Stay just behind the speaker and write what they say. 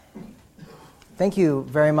Thank you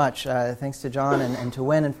very much. Thanks to John and to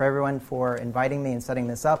Wynn and for everyone for inviting me and setting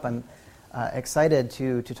this up. I'm excited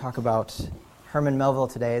to talk about Herman Melville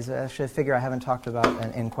today. It's actually a figure I haven't talked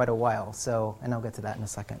about in quite a while, and I'll get to that in a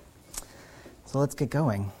second. So let's get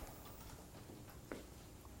going.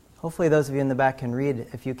 Hopefully those of you in the back can read.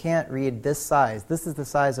 If you can't read this size, this is the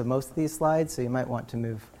size of most of these slides, so you might want to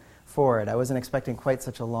move forward. I wasn't expecting quite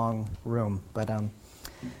such a long room, but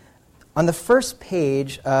on the first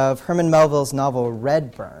page of Herman Melville's novel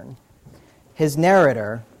Redburn, his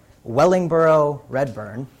narrator, Wellingborough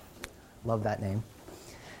Redburn, love that name,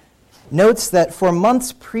 notes that for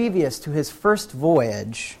months previous to his first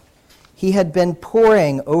voyage, he had been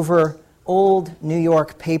poring over old New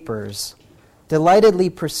York papers, delightedly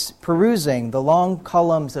perusing the long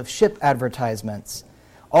columns of ship advertisements,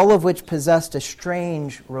 all of which possessed a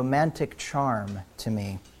strange romantic charm to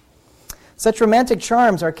me. Such romantic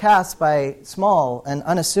charms are cast by small and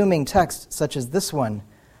unassuming text such as this one: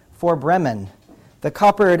 for Bremen, the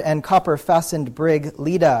coppered and copper-fastened brig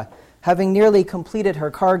Leda, having nearly completed her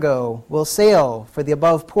cargo, will sail for the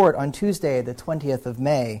above port on Tuesday, the 20th of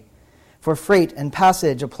May. For freight and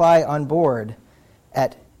passage, apply on board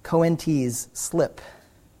at Coenties Slip.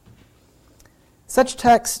 Such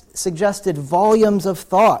text suggested volumes of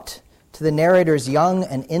thought to the narrator's young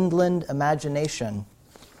and inland imagination.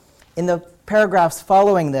 In the paragraphs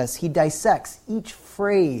following this, he dissects each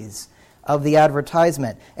phrase of the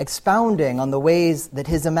advertisement, expounding on the ways that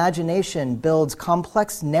his imagination builds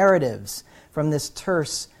complex narratives from this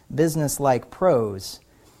terse, business-like prose.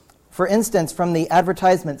 For instance, from the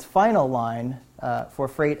advertisement's final line, for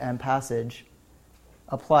freight and passage,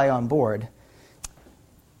 apply on board,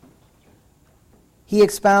 he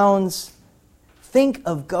expounds, think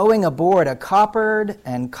of going aboard a coppered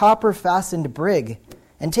and copper-fastened brig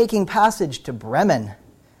and taking passage to Bremen.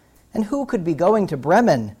 And who could be going to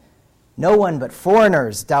Bremen? No one but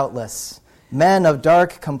foreigners, doubtless, men of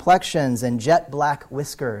dark complexions and jet-black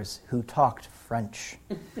whiskers who talked French.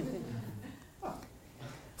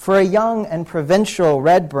 For a young and provincial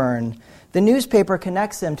Redburn, the newspaper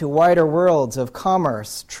connects him to wider worlds of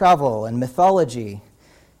commerce, travel, and mythology.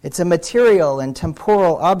 It's a material and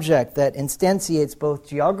temporal object that instantiates both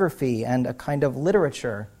geography and a kind of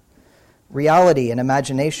literature, reality and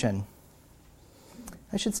imagination.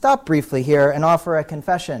 I should stop briefly here and offer a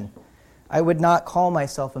confession. I would not call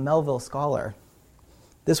myself a Melville scholar.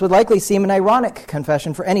 This would likely seem an ironic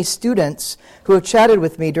confession for any students who have chatted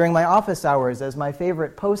with me during my office hours as my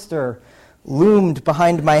favorite poster loomed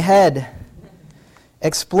behind my head,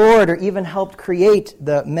 explored or even helped create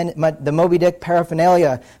the Moby Dick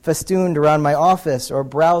paraphernalia festooned around my office, or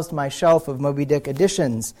browsed my shelf of Moby Dick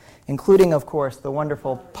editions, including, of course, the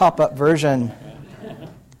wonderful pop-up version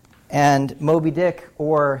and Moby Dick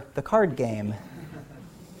or the card game.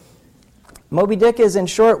 Moby Dick is, in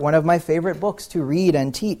short, one of my favorite books to read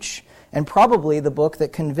and teach, and probably the book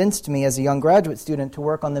that convinced me as a young graduate student to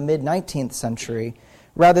work on the mid-19th century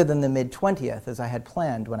rather than the mid-20th, as I had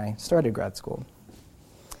planned when I started grad school.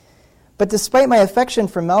 But despite my affection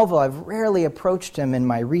for Melville, I've rarely approached him in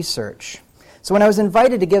my research. So when I was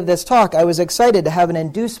invited to give this talk, I was excited to have an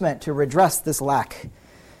inducement to redress this lack.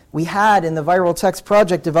 We had, in the Viral Text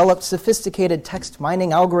Project, developed sophisticated text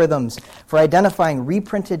mining algorithms for identifying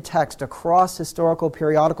reprinted text across historical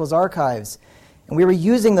periodicals archives. And we were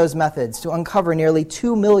using those methods to uncover nearly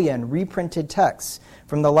 2 million reprinted texts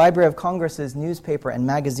from the Library of Congress's newspaper and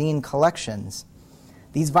magazine collections.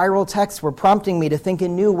 These viral texts were prompting me to think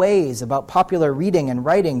in new ways about popular reading and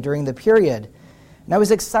writing during the period. And I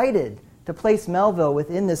was excited to place Melville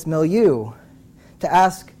within this milieu, to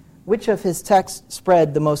ask which of his texts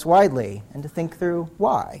spread the most widely, and to think through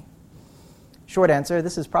why. Short answer,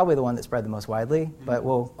 this is probably the one that spread the most widely, but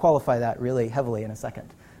we'll qualify that really heavily in a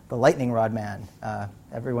second. The Lightning Rod Man.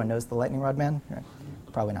 Everyone knows the Lightning Rod Man? Right.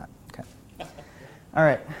 Probably not. Okay. All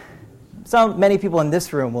right. Many people in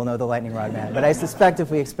this room will know the Lightning Rod Man, but I suspect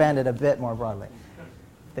if we expanded a bit more broadly,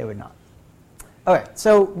 they would not. Okay,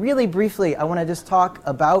 so really briefly, I want to just talk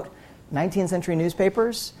about 19th century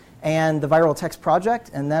newspapers and the Viral Text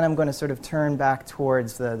Project, and then I'm going to sort of turn back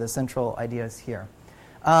towards the central ideas here.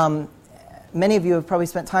 Many of you have probably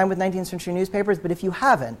spent time with 19th century newspapers, but if you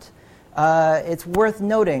haven't, it's worth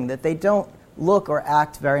noting that they don't look or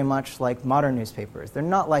act very much like modern newspapers. They're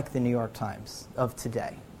not like the New York Times of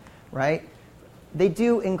today, right? They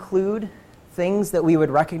do include things that we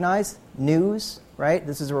would recognize, news, right?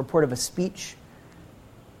 This is a report of a speech.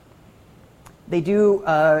 They do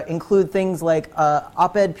include things like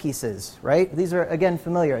op-ed pieces, right? These are, again,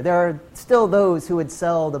 familiar. There are still those who would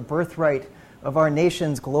sell the birthright of our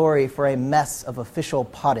nation's glory for a mess of official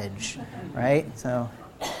pottage, right? So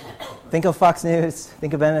Think of Fox News,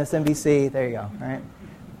 think of MSNBC, there you go, right?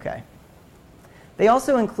 Okay. They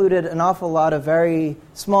also included an awful lot of very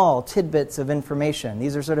small tidbits of information.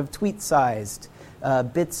 These are sort of tweet-sized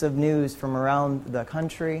bits of news from around the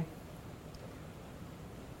country.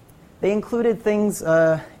 They included things,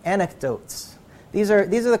 anecdotes. These are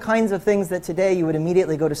the kinds of things that today you would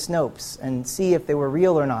immediately go to Snopes and see if they were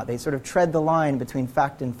real or not. They sort of tread the line between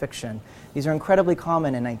fact and fiction. These are incredibly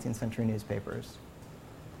common in 19th century newspapers.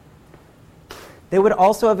 They would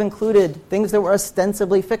also have included things that were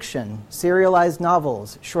ostensibly fiction, serialized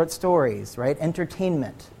novels, short stories, right?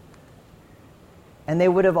 Entertainment. And they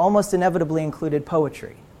would have almost inevitably included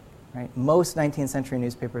poetry, right? Most 19th century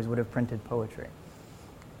newspapers would have printed poetry.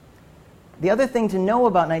 The other thing to know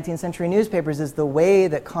about 19th century newspapers is the way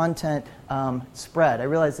that content spread. I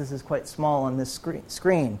realize this is quite small on this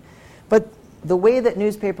screen. But the way that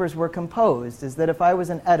newspapers were composed is that if I was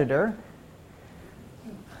an editor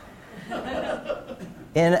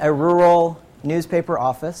in a rural newspaper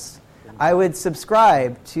office, I would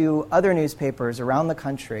subscribe to other newspapers around the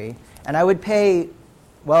country, and I would pay,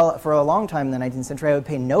 well, for a long time in the 19th century, I would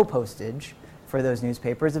pay no postage for those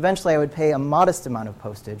newspapers. Eventually, I would pay a modest amount of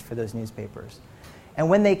postage for those newspapers. And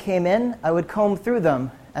when they came in, I would comb through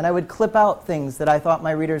them, and I would clip out things that I thought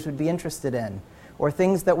my readers would be interested in, or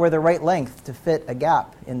things that were the right length to fit a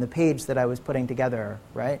gap in the page that I was putting together,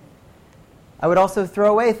 right? I would also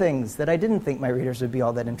throw away things that I didn't think my readers would be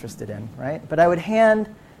all that interested in, right? But I would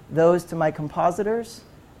hand those to my compositors.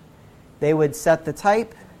 They would set the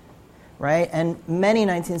type, right? And many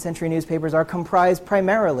 19th century newspapers are comprised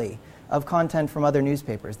primarily of content from other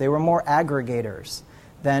newspapers. They were more aggregators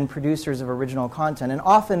than producers of original content, and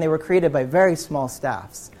often they were created by very small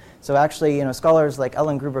staffs. So actually, scholars like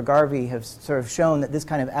Ellen Gruber-Garvey have sort of shown that this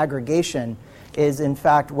kind of aggregation is in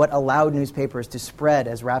fact what allowed newspapers to spread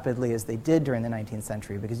as rapidly as they did during the 19th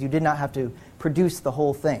century, because you did not have to produce the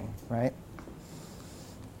whole thing, right?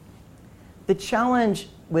 The challenge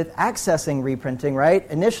with accessing reprinting, right?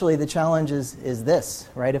 Initially, the challenge is this,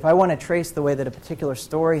 right? If I want to trace the way that a particular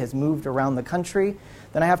story has moved around the country,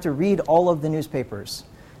 then I have to read all of the newspapers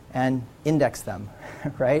and index them,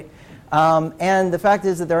 right? And the fact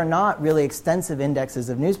is that there are not really extensive indexes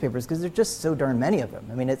of newspapers because there's just so darn many of them.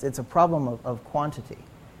 I mean, it's a problem of quantity.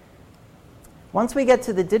 Once we get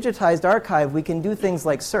to the digitized archive, we can do things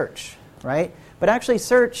like search, right? But actually,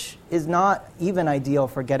 search is not even ideal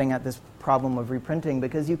for getting at this problem of reprinting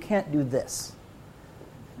because you can't do this,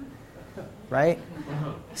 right?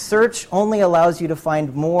 Search only allows you to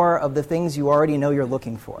find more of the things you already know you're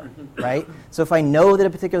looking for, right? So if I know that a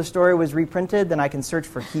particular story was reprinted, then I can search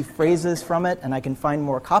for key phrases from it and I can find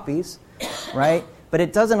more copies, right? But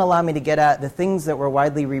it doesn't allow me to get at the things that were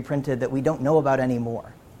widely reprinted that we don't know about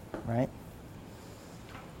anymore, right?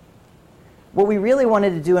 What we really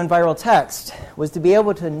wanted to do in viral text was to be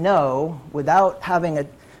able to know, without having a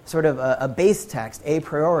sort of a base text a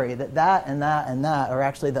priori, that and that and that are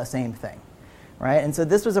actually the same thing. Right? And so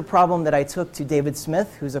this was a problem that I took to David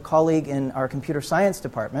Smith, who's a colleague in our computer science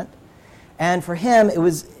department. And for him, it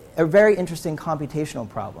was a very interesting computational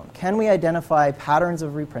problem. Can we identify patterns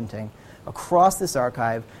of reprinting across this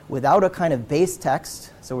archive without a kind of base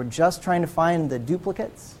text? So we're just trying to find the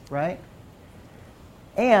duplicates, right?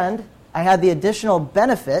 And I had the additional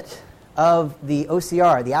benefit of the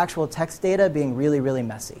OCR, the actual text data, being really, really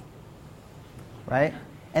messy, right?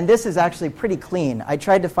 And this is actually pretty clean. I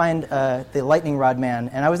tried to find the Lightning Rod Man,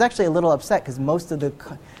 and I was actually a little upset because most of the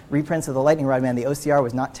reprints of the Lightning Rod Man, the OCR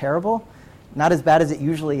was not terrible, not as bad as it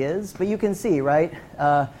usually is. But you can see, right?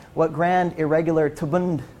 What grand irregular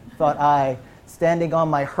tubund thought I, standing on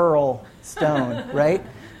my hurl stone, right?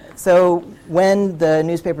 So when the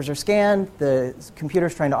newspapers are scanned, the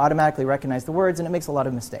computer's trying to automatically recognize the words, and it makes a lot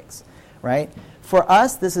of mistakes, right? For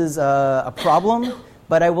us, this is a problem.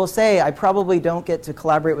 But I will say I probably don't get to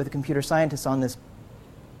collaborate with a computer scientist on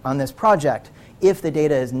this project if the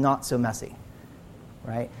data is not so messy,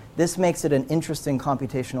 right? This makes it an interesting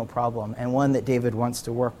computational problem and one that David wants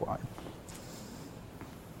to work on.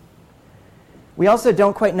 We also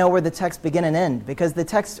don't quite know where the texts begin and end because the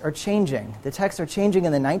texts are changing. The texts are changing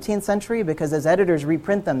in the 19th century because as editors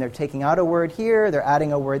reprint them, they're taking out a word here, they're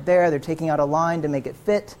adding a word there, they're taking out a line to make it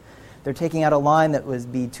fit, they're taking out a line that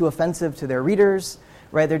would be too offensive to their readers.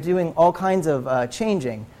 Right, they're doing all kinds of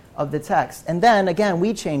changing of the text. And then, again,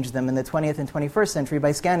 we change them in the 20th and 21st century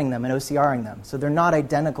by scanning them and OCRing them. So they're not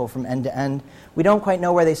identical from end to end. We don't quite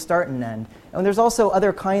know where they start and end. And there's also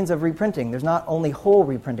other kinds of reprinting. There's not only whole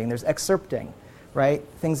reprinting. There's excerpting, right?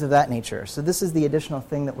 Things of that nature. So this is the additional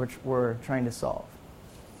thing that we're trying to solve.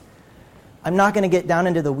 I'm not going to get down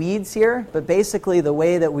into the weeds here, but basically the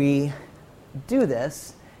way that we do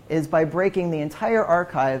this is by breaking the entire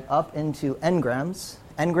archive up into n-grams.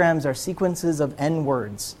 N-grams are sequences of n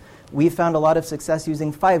words. We found a lot of success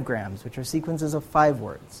using 5 grams, which are sequences of 5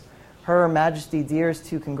 words. Her Majesty dears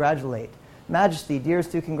to congratulate. Majesty dears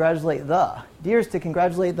to congratulate dears to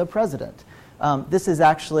congratulate the President. This is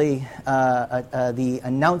actually the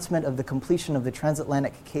announcement of the completion of the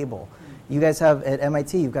transatlantic cable. You guys have, at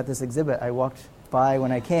MIT, you've got this exhibit I walked by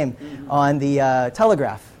when I came on the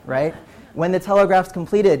telegraph, right? When the telegraph's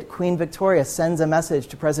completed, Queen Victoria sends a message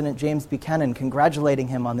to President James Buchanan congratulating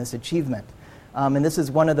him on this achievement. And this is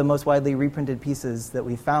one of the most widely reprinted pieces that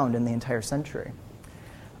we found in the entire century.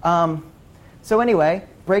 So anyway,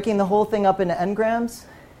 breaking the whole thing up into n-grams,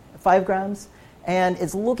 5 grams, and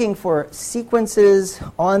it's looking for sequences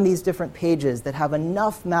on these different pages that have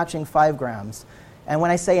enough matching 5 grams. And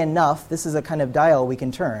when I say enough, this is a kind of dial we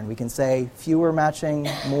can turn. We can say fewer matching,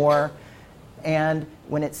 more. And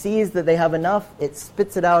when it sees that they have enough, it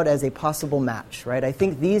spits it out as a possible match, right? I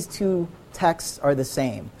think these two texts are the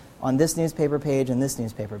same on this newspaper page and this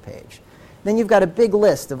newspaper page. Then you've got a big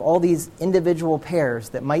list of all these individual pairs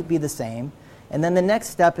that might be the same. And then the next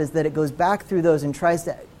step is that it goes back through those and tries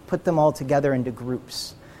to put them all together into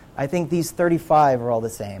groups. I think these 35 are all the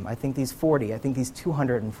same. I think these 40, I think these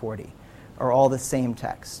 240 are all the same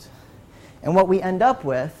text. And what we end up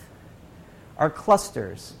with are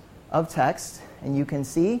clusters of text, and you can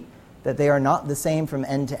see that they are not the same from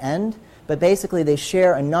end to end, but basically they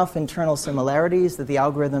share enough internal similarities that the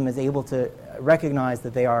algorithm is able to recognize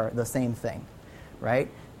that they are the same thing, right?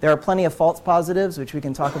 There are plenty of false positives, which we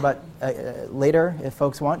can talk about later if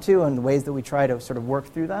folks want to, and ways that we try to sort of work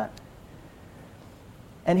through that.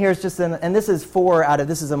 And here's just and this is 4 out of,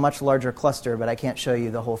 this is a much larger cluster, but I can't show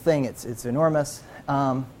you the whole thing. It's enormous.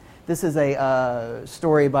 This is a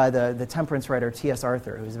story by the temperance writer T.S.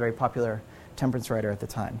 Arthur, who was a very popular temperance writer at the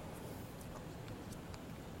time.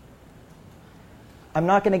 I'm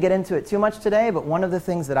not going to get into it too much today, but one of the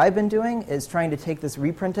things that I've been doing is trying to take this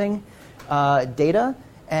reprinting data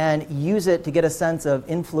and use it to get a sense of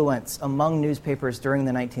influence among newspapers during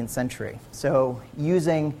the 19th century. So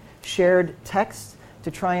using shared text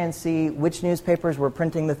to try and see which newspapers were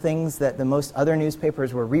printing the things that the most other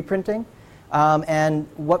newspapers were reprinting, and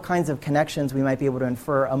what kinds of connections we might be able to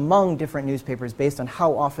infer among different newspapers based on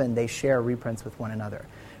how often they share reprints with one another.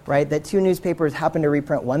 Right? That 2 newspapers happen to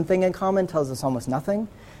reprint one thing in common tells us almost nothing,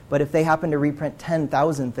 but if they happen to reprint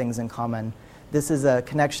 10,000 things in common, this is a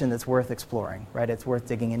connection that's worth exploring, right? It's worth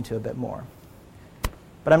digging into a bit more.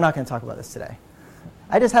 But I'm not going to talk about this today.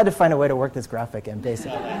 I just had to find a way to work this graphic in,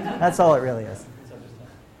 basically. That's all it really is.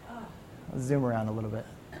 I'll zoom around a little bit.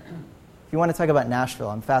 If you want to talk about Nashville,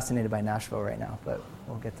 I'm fascinated by Nashville right now, but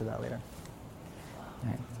we'll get to that later. All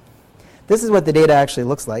right. This is what the data actually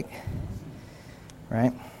looks like,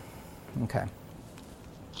 right? Okay.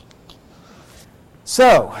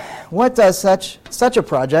 So, what does such a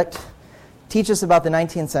project teach us about the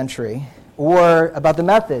 19th century, or about the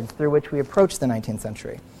methods through which we approach the 19th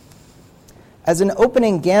century? As an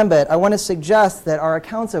opening gambit, I want to suggest that our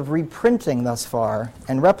accounts of reprinting thus far,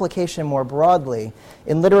 and replication more broadly,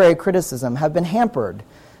 in literary criticism have been hampered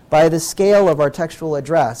by the scale of our textual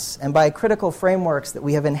address and by critical frameworks that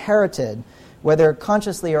we have inherited, whether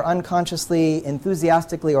consciously or unconsciously,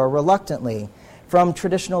 enthusiastically or reluctantly, from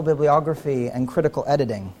traditional bibliography and critical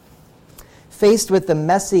editing. Faced with the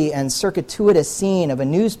messy and circuitous scene of a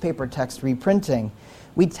newspaper text reprinting,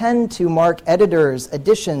 we tend to mark editors'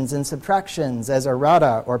 additions and subtractions as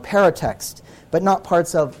errata or paratext, but not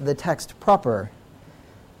parts of the text proper.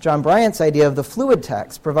 John Bryant's idea of the fluid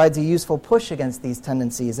text provides a useful push against these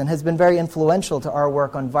tendencies and has been very influential to our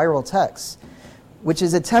work on viral texts, which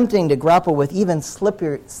is attempting to grapple with even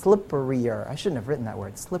slipperier, I shouldn't have written that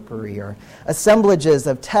word, slipperier, assemblages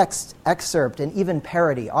of text, excerpt, and even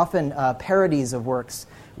parody. Often parodies of works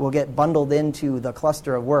will get bundled into the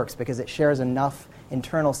cluster of works because it shares enough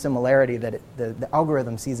internal similarity that the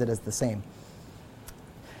algorithm sees it as the same.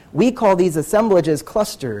 We call these assemblages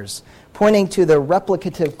clusters, pointing to the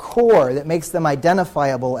replicative core that makes them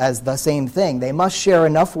identifiable as the same thing. They must share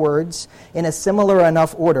enough words in a similar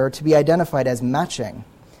enough order to be identified as matching.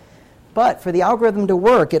 But for the algorithm to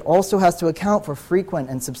work, it also has to account for frequent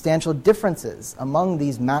and substantial differences among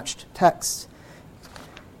these matched texts.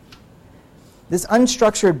 This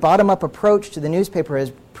unstructured bottom-up approach to the newspaper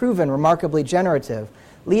has proven remarkably generative,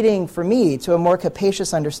 leading for me to a more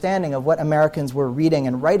capacious understanding of what Americans were reading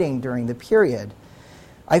and writing during the period.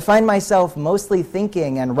 I find myself mostly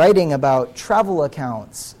thinking and writing about travel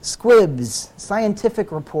accounts, squibs,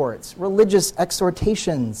 scientific reports, religious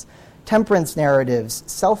exhortations, temperance narratives,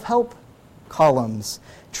 self-help columns,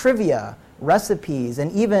 trivia, recipes,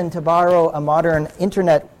 and even, to borrow a modern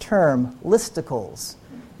internet term, listicles.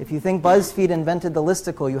 If you think BuzzFeed invented the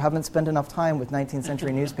listicle, you haven't spent enough time with 19th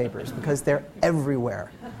century newspapers because they're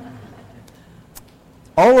everywhere.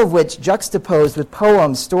 All of which juxtaposed with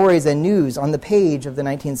poems, stories, and news on the page of the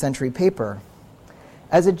 19th century paper.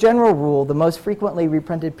 As a general rule, the most frequently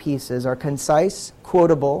reprinted pieces are concise,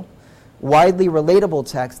 quotable, widely relatable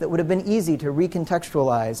texts that would have been easy to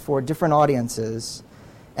recontextualize for different audiences,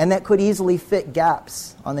 and that could easily fit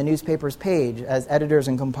gaps on the newspaper's page as editors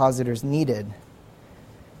and compositors needed.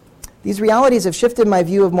 These realities have shifted my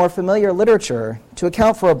view of more familiar literature to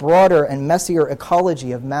account for a broader and messier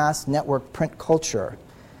ecology of mass network print culture.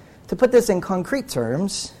 To put this in concrete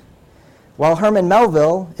terms, while Herman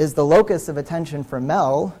Melville is the locus of attention for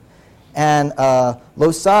Mel and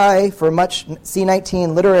loci for much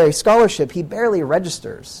C19 literary scholarship, he barely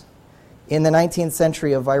registers in the 19th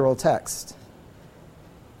century of viral text.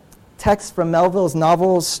 Texts from Melville's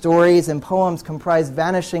novels, stories, and poems comprise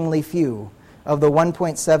vanishingly few of the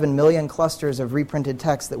 1.7 million clusters of reprinted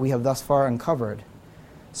texts that we have thus far uncovered.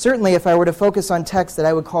 Certainly, if I were to focus on texts that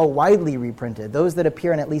I would call widely reprinted, those that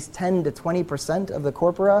appear in at least 10 to 20% of the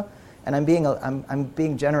corpora, and I'm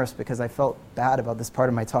being generous because I felt bad about this part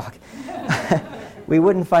of my talk, we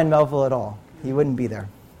wouldn't find Melville at all. He wouldn't be there.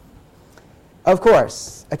 Of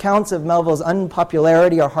course, accounts of Melville's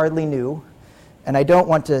unpopularity are hardly new, and I don't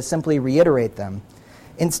want to simply reiterate them.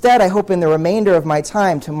 Instead, I hope in the remainder of my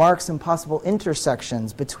time to mark some possible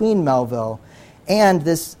intersections between Melville and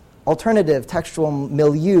this alternative textual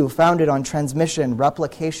milieu founded on transmission,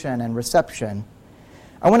 replication, and reception.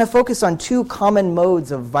 I want to focus on two common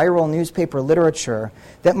modes of viral newspaper literature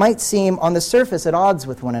that might seem on the surface at odds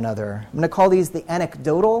with one another. I'm going to call these the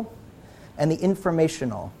anecdotal and the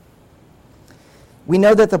informational. We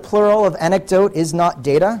know that the plural of anecdote is not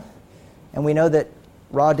data, and we know that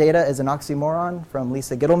raw data is an oxymoron from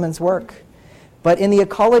Lisa Gittleman's work. But in the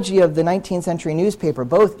ecology of the 19th century newspaper,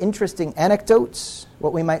 both interesting anecdotes,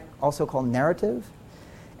 what we might also call narrative,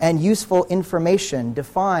 and useful information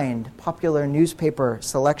defined popular newspaper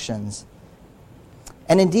selections,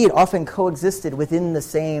 and indeed often coexisted within the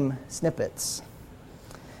same snippets.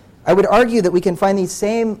 I would argue that we can find these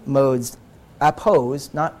same modes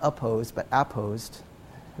opposed, not opposed, but opposed.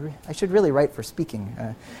 I should really write for speaking.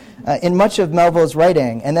 In much of Melville's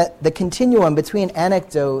writing, and that the continuum between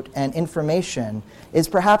anecdote and information is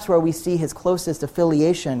perhaps where we see his closest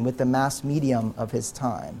affiliation with the mass medium of his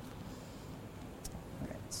time. All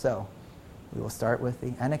right, so we will start with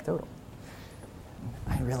the anecdotal.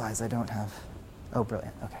 I realize I don't have... Oh,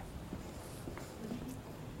 brilliant.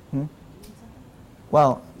 Okay.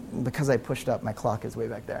 Well, because I pushed up, my clock is way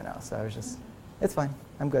back there now, so I was just... It's fine.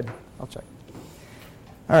 I'm good. I'll check.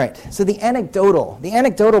 All right, so the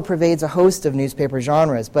anecdotal pervades a host of newspaper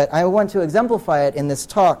genres, but I want to exemplify it in this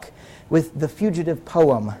talk with the fugitive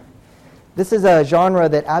poem. This is a genre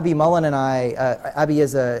that Abby Mullen and I, Abby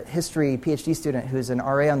is a history PhD student who's an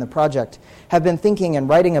RA on the project, have been thinking and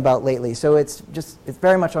writing about lately, so it's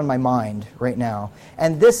very much on my mind right now.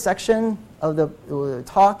 And this section of the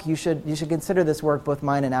talk, you should consider this work both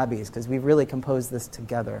mine and Abby's, because we've really composed this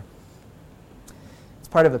together. It's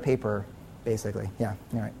part of a paper, basically. Yeah,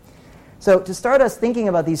 all right. So to start us thinking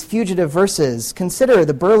about these fugitive verses, consider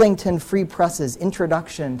the Burlington Free Press's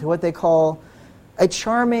introduction to what they call a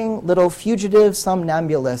charming little fugitive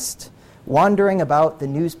somnambulist wandering about the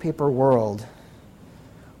newspaper world.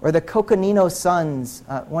 Or the Coconino Sun's,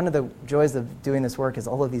 one of the joys of doing this work is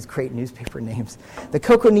all of these great newspaper names. The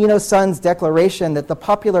Coconino Sun's declaration that the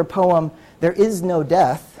popular poem, There Is No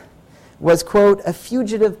Death, was, quote, a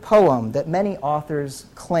fugitive poem that many authors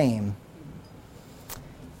claim.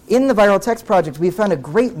 In the Viral Text Project, we found a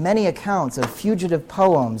great many accounts of fugitive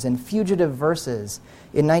poems and fugitive verses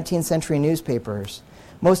in 19th century newspapers,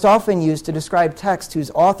 most often used to describe text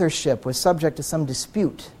whose authorship was subject to some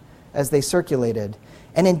dispute as they circulated,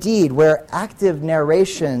 and indeed where active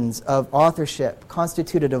narrations of authorship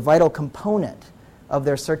constituted a vital component of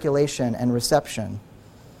their circulation and reception.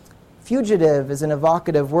 Fugitive is an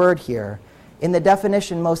evocative word here, in the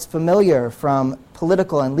definition most familiar from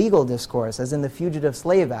political and legal discourse, as in the Fugitive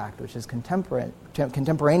Slave Act, which is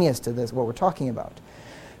contemporaneous to this, what we're talking about.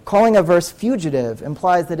 Calling a verse fugitive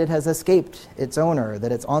implies that it has escaped its owner,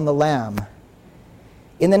 that it's on the lam.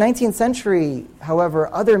 In the 19th century,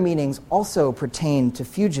 however, other meanings also pertain to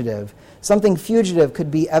fugitive. Something fugitive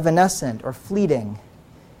could be evanescent or fleeting,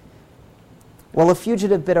 while a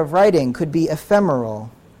fugitive bit of writing could be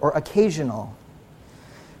ephemeral or occasional.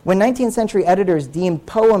 When 19th century editors deemed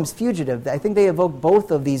poems fugitive, I think they evoked both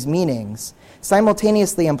of these meanings,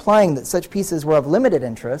 simultaneously implying that such pieces were of limited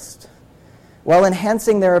interest, while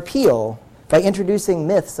enhancing their appeal by introducing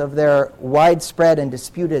myths of their widespread and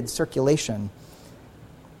disputed circulation.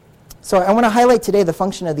 So I want to highlight today the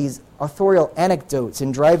function of these authorial anecdotes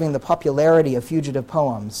in driving the popularity of fugitive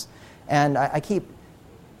poems. And I keep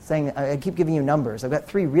giving you numbers. I've got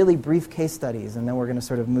 3 really brief case studies, and then we're going to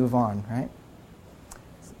sort of move on, right?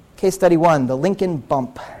 Case study 1, the Lincoln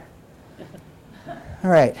Bump. All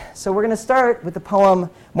right, so we're going to start with the poem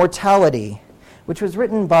Mortality, which was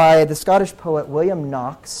written by the Scottish poet William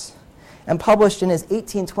Knox and published in his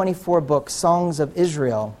 1824 book, Songs of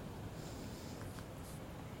Israel.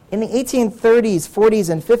 In the 1830s, 40s,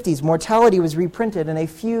 and 50s, Mortality was reprinted in a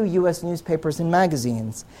few U.S. newspapers and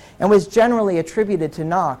magazines and was generally attributed to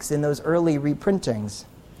Knox in those early reprintings.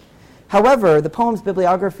 However, the poem's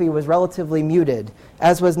bibliography was relatively muted,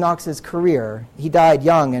 as was Knox's career. He died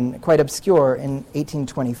young and quite obscure in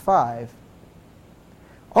 1825.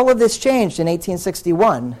 All of this changed in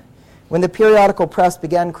 1861, when the periodical press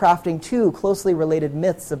began crafting 2 closely related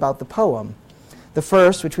myths about the poem. The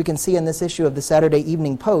first, which we can see in this issue of the Saturday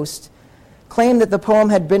Evening Post, claimed that the poem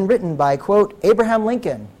had been written by, quote, Abraham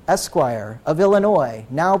Lincoln, Esquire, of Illinois,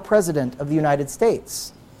 now President of the United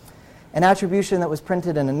States, an attribution that was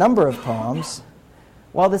printed in a number of poems,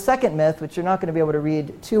 while the second myth, which you're not going to be able to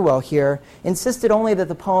read too well here, insisted only that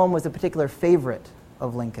the poem was a particular favorite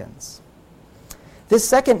of Lincoln's. This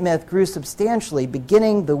second myth grew substantially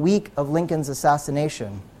beginning the week of Lincoln's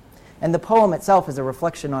assassination. And the poem itself is a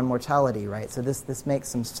reflection on mortality, right? So this makes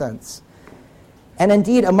some sense. And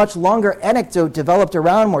indeed, a much longer anecdote developed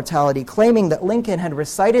around mortality, claiming that Lincoln had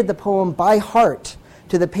recited the poem by heart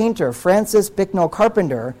to the painter Francis Bicknell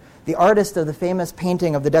Carpenter, the artist of the famous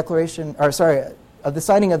painting of of the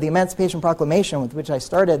signing of the Emancipation Proclamation, with which I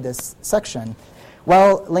started this section,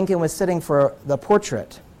 while Lincoln was sitting for the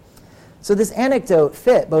portrait. So this anecdote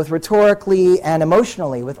fit both rhetorically and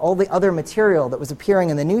emotionally with all the other material that was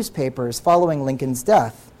appearing in the newspapers following Lincoln's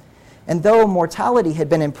death. And though Mortality had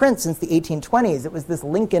been in print since the 1820s, it was this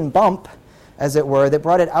Lincoln bump, as it were, that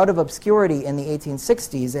brought it out of obscurity in the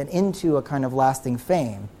 1860s and into a kind of lasting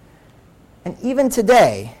fame. And even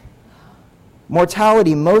today,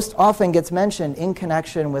 Mortality most often gets mentioned in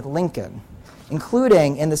connection with Lincoln,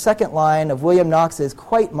 including in the second line of William Knox's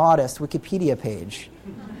quite modest Wikipedia page.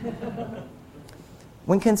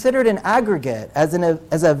 When considered in aggregate as an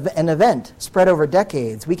event spread over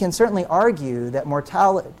decades, we can certainly argue that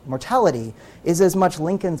Mortality is as much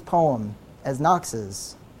Lincoln's poem as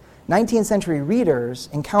Knox's. 19th century readers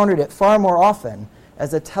encountered it far more often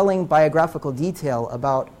as a telling biographical detail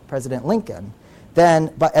about President Lincoln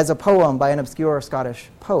than as a poem by an obscure Scottish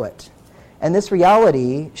poet. And this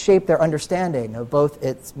reality shaped their understanding of both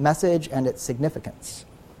its message and its significance.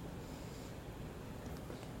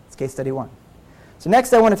 Case study 1. So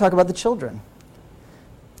next I want to talk about the children.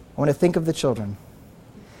 I want to think of the children,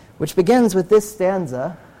 which begins with this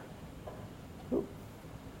stanza.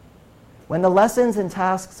 When the lessons and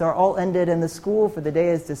tasks are all ended and the school for the day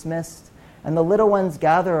is dismissed, and the little ones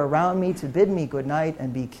gather around me to bid me good night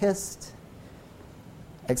and be kissed,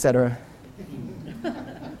 etc.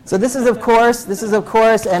 So this is of course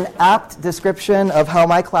an apt description of how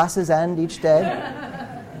my classes end each day.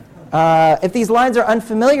 If these lines are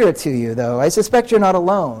unfamiliar to you, though, I suspect you're not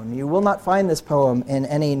alone. You will not find this poem in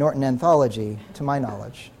any Norton anthology, to my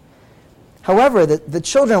knowledge. However, The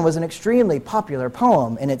Children was an extremely popular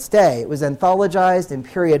poem in its day. It was anthologized in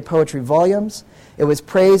period poetry volumes. It was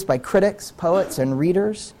praised by critics, poets, and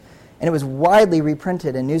readers. And it was widely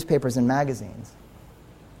reprinted in newspapers and magazines.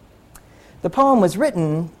 The poem was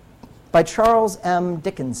written by Charles M.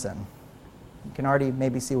 Dickinson. You can already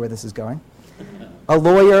maybe see where this is going. A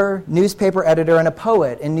lawyer, newspaper editor, and a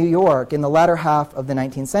poet in New York in the latter half of the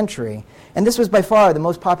 19th century. And this was by far the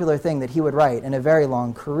most popular thing that he would write in a very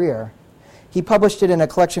long career. He published it in a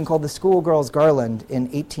collection called The Schoolgirl's Garland in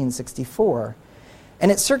 1864.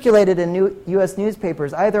 And it circulated in U.S.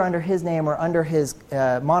 newspapers either under his name or under his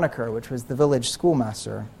moniker, which was the village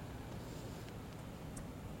schoolmaster.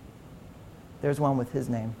 There's one with his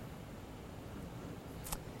name.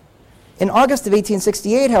 In August of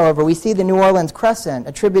 1868, however, we see the New Orleans Crescent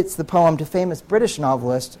attributes the poem to famous British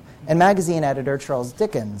novelist and magazine editor Charles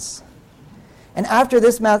Dickens. And after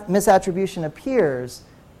this misattribution appears,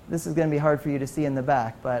 this is going to be hard for you to see in the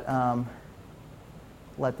back, but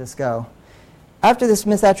let this go. After this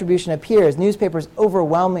misattribution appears, newspapers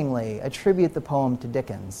overwhelmingly attribute the poem to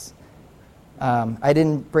Dickens. I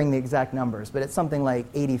didn't bring the exact numbers, but it's something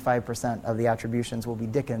like 85% of the attributions will be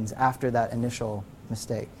Dickens after that initial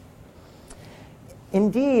mistake.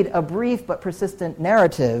 Indeed, a brief but persistent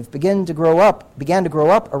narrative began to grow up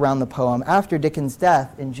around the poem after Dickens'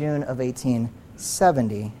 death in June of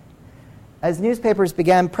 1870. as newspapers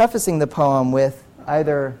began prefacing the poem with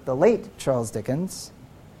either the late Charles Dickens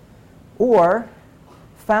or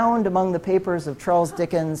found among the papers of Charles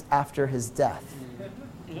Dickens after his death.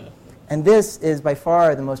 And this is by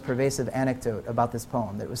far the most pervasive anecdote about this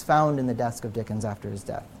poem, that it was found in the desk of Dickens after his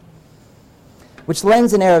death, which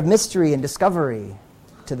lends an air of mystery and discovery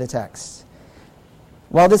to the text.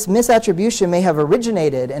 While this misattribution may have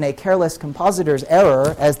originated in a careless compositor's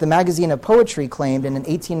error, as the Magazine of Poetry claimed in an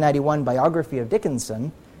 1891 biography of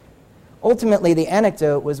Dickinson, ultimately the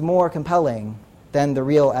anecdote was more compelling than the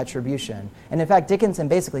real attribution. And in fact, Dickinson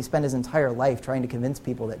basically spent his entire life trying to convince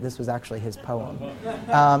people that this was actually his poem.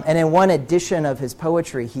 And in one edition of his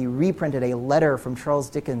poetry, he reprinted a letter from Charles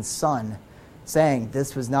Dickens' son saying,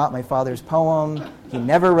 "This was not my father's poem. He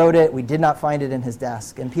never wrote it. We did not find it in his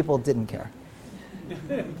desk." And people didn't care.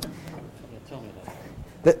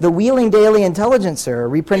 The Wheeling Daily Intelligencer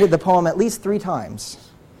reprinted the poem at least 3 times.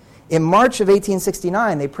 In March of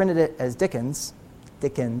 1869, they printed it as Dickens,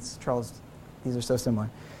 Charles, these are so similar.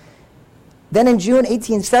 Then in June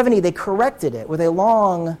 1870, they corrected it with a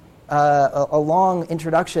long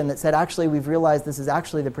introduction that said, actually, we've realized this is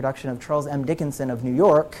actually the production of Charles M. Dickinson of New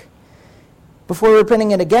York, before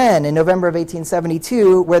reprinting it again in November of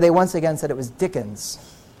 1872, where they once again said it was Dickens,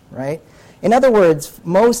 right? In other words,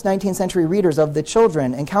 most 19th century readers of The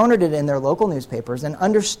Children encountered it in their local newspapers and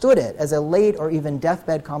understood it as a late or even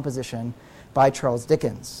deathbed composition by Charles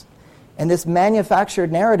Dickens. And this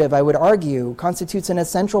manufactured narrative, I would argue, constitutes an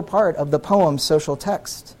essential part of the poem's social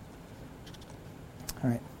text. All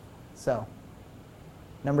right, so,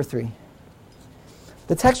 number 3.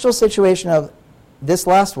 The textual situation of this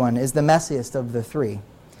last one is the messiest of the 3.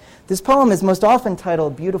 This poem is most often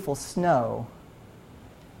titled Beautiful Snow,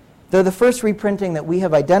 though the first reprinting that we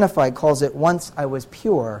have identified calls it Once I Was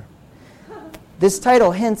Pure. This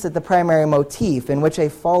title hints at the primary motif, in which a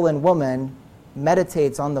fallen woman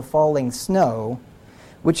meditates on the falling snow,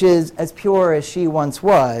 which is as pure as she once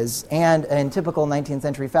was, and in typical 19th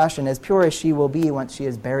century fashion, as pure as she will be once she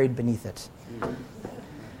is buried beneath it.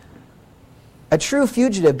 A true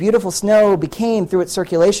fugitive, Beautiful Snow became, through its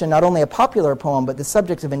circulation, not only a popular poem, but the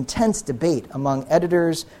subject of intense debate among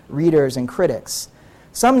editors, readers, and critics.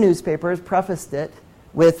 Some newspapers prefaced it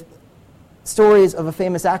with stories of a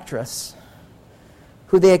famous actress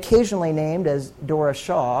who they occasionally named as Dora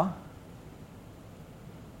Shaw,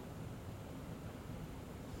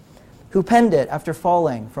 who penned it after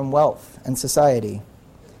falling from wealth and society.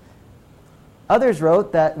 Others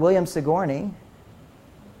wrote that William Sigourney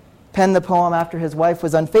penned the poem after his wife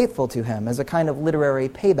was unfaithful to him as a kind of literary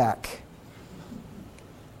payback.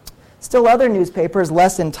 Still other newspapers,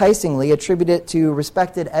 less enticingly, attribute it to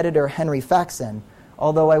respected editor Henry Faxon,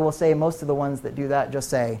 although I will say most of the ones that do that just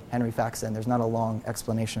say Henry Faxon. There's not a long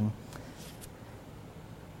explanation.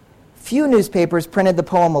 Few newspapers printed the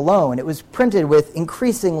poem alone. It was printed with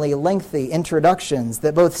increasingly lengthy introductions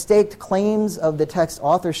that both staked claims of the text's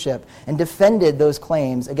authorship and defended those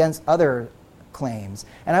claims against other claims.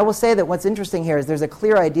 And I will say that what's interesting here is there's a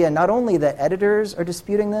clear idea not only that editors are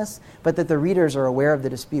disputing this, but that the readers are aware of the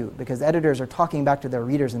dispute, because editors are talking back to their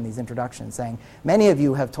readers in these introductions saying, many of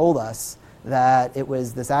you have told us that it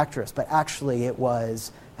was this actress, but actually it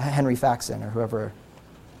was Henry Faxon or whoever.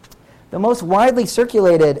 The most widely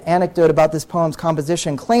circulated anecdote about this poem's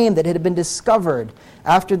composition claimed that it had been discovered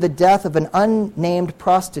after the death of an unnamed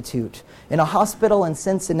prostitute in a hospital in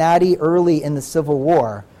Cincinnati early in the Civil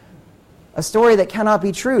War. A story that cannot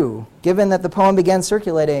be true, given that the poem began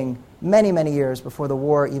circulating many, many years before the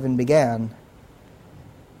war even began.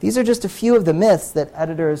 These are just a few of the myths that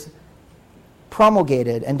editors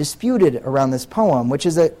promulgated and disputed around this poem, which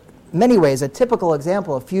is in many ways a typical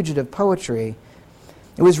example of fugitive poetry.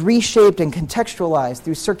 It was reshaped and contextualized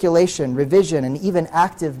through circulation, revision, and even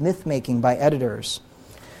active myth-making by editors.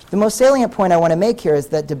 The most salient point I want to make here is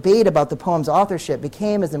that debate about the poem's authorship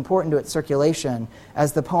became as important to its circulation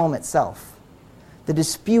as the poem itself. The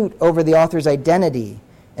dispute over the author's identity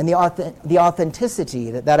and the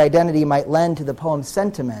authenticity that identity might lend to the poem's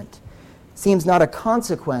sentiment seems not a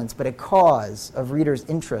consequence, but a cause of readers'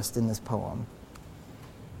 interest in this poem.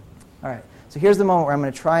 All right, so here's the moment where I'm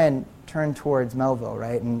going to try and turn towards Melville,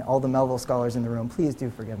 right? And all the Melville scholars in the room, please do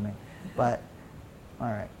forgive me. But, all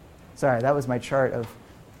right. Sorry, that was my chart of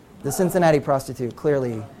the Cincinnati prostitute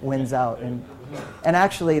clearly wins out. And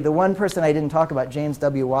actually, the one person I didn't talk about, James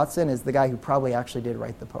W. Watson, is the guy who probably actually did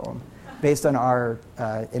write the poem, based on our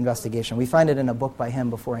investigation. We find it in a book by him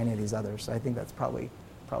before any of these others, so I think that's probably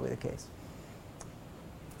the case.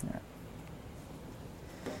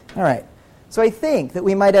 All right. So I think that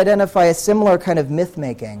we might identify a similar kind of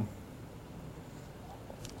myth-making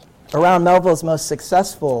around Melville's most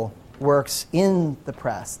successful works in the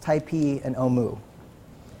press, Typee and Omoo.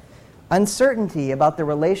 Uncertainty about the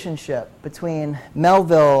relationship between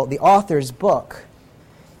Melville, the author's book,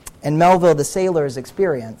 and Melville the sailor's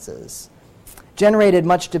experiences generated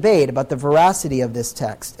much debate about the veracity of this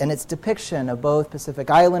text and its depiction of both Pacific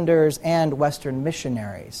Islanders and Western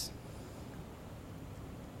missionaries.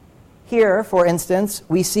 Here, for instance,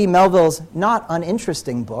 we see Melville's not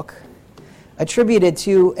uninteresting book attributed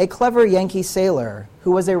to a clever Yankee sailor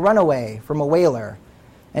who was a runaway from a whaler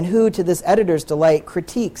and who, to this editor's delight,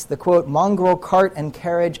 critiques the, quote, mongrel cart and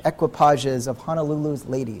carriage equipages of Honolulu's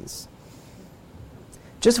ladies.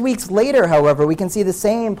 Just weeks later, however, we can see the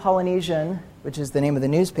same Polynesian, which is the name of the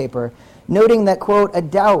newspaper, noting that, quote, a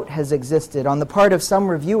doubt has existed on the part of some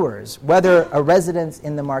reviewers whether a residence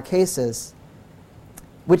in the Marquesas,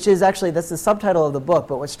 which is actually, that's the subtitle of the book,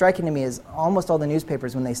 but what's striking to me is almost all the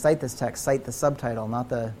newspapers, when they cite this text, cite the subtitle, not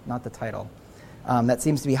the title. That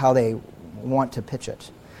seems to be how they want to pitch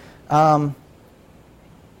it. That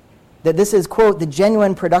this is, quote, the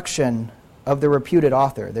genuine production of the reputed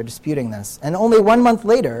author. They're disputing this. And only 1 month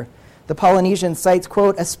later, the Polynesian cites,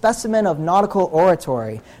 quote, a specimen of nautical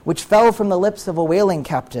oratory which fell from the lips of a whaling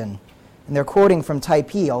captain. And they're quoting from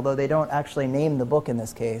Typee, although they don't actually name the book in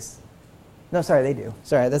this case. No, sorry, they do.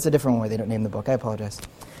 Sorry, that's a different one where they don't name the book. I apologize.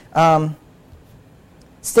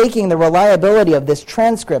 Staking the reliability of this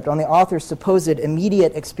transcript on the author's supposed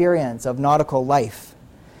immediate experience of nautical life.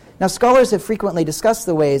 Now, scholars have frequently discussed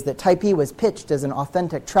the ways that Typee was pitched as an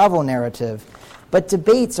authentic travel narrative, but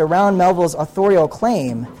debates around Melville's authorial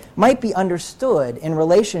claim might be understood in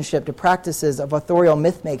relationship to practices of authorial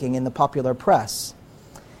myth-making in the popular press.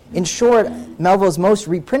 In short, Melville's most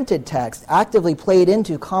reprinted text actively played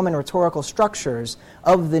into common rhetorical structures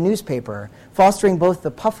of the newspaper, fostering both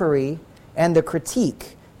the puffery and the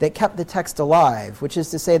critique that kept the text alive, which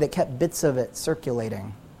is to say that kept bits of it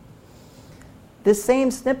circulating. This same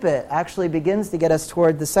snippet actually begins to get us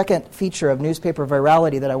toward the second feature of newspaper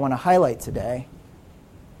virality that I want to highlight today.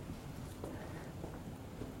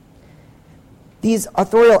 These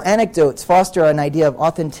authorial anecdotes foster an idea of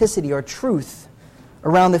authenticity or truth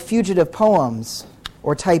around the fugitive poems,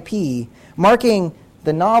 or Typee, marking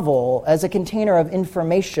the novel as a container of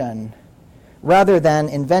information rather than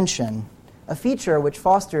invention, a feature which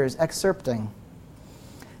fosters excerpting.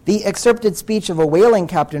 The excerpted speech of a whaling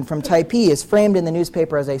captain from Typee is framed in the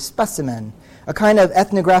newspaper as a specimen, a kind of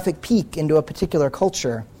ethnographic peek into a particular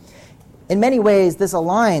culture. In many ways, this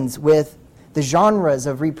aligns with the genres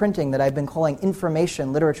of reprinting that I've been calling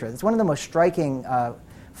information literature. It's one of the most striking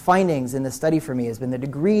findings in the study for me has been the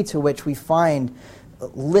degree to which we find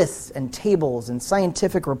lists and tables and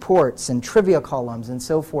scientific reports and trivia columns and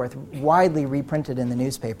so forth widely reprinted in the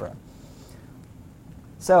newspaper.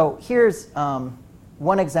 So here's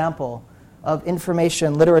one example of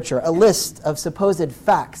information literature, a list of supposed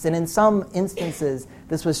facts. And in some instances,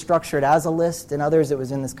 this was structured as a list. In others, it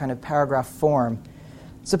was in this kind of paragraph form.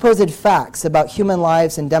 Supposed facts about human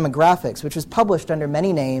lives and demographics, which was published under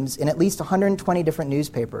many names in at least 120 different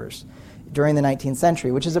newspapers during the 19th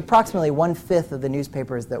century, which is approximately 1/5 of the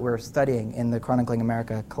newspapers that we're studying in the Chronicling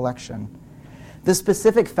America collection. The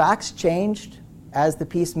specific facts changed as the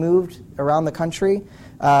piece moved around the country,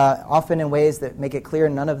 often in ways that make it clear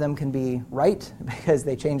none of them can be right because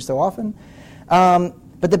they change so often.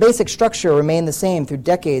 But the basic structure remained the same through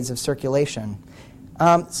decades of circulation.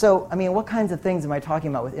 So, I mean, what kinds of things am I talking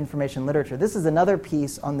about with information literature? This is another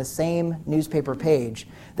piece on the same newspaper page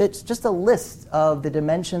that's just a list of the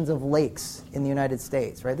dimensions of lakes in the United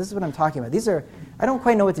States, right? This is what I'm talking about. These are, I don't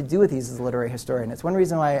quite know what to do with these as a literary historian. It's one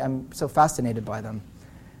reason why I'm so fascinated by them.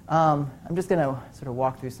 I'm just going to sort of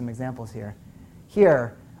walk through some examples here.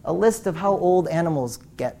 Here, a list of how old animals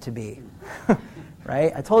get to be,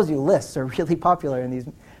 right? I told you lists are really popular in these.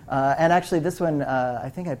 And actually, this one, I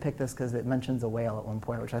think I picked this because it mentions a whale at one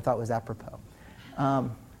point, which I thought was apropos. A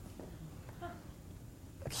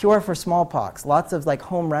cure for smallpox. Lots of like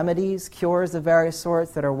home remedies, cures of various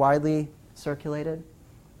sorts that are widely circulated.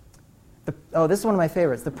 This is one of my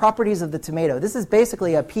favorites. The properties of the tomato. This is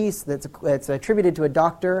basically a piece that's attributed to a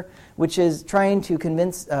doctor, which is trying to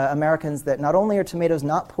convince Americans that not only are tomatoes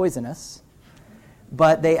not poisonous,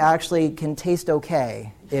 but they actually can taste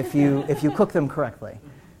okay if you cook them correctly.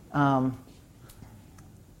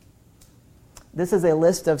 This is a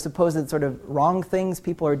list of supposed sort of wrong things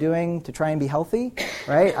people are doing to try and be healthy,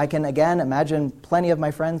 right? I can, again, imagine plenty of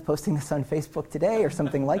my friends posting this on Facebook today or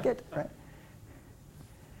something like it, right?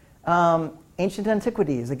 Ancient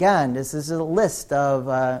antiquities. Again, this is a list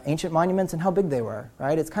of ancient monuments and how big they were,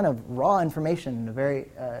 right? It's kind of raw information in a very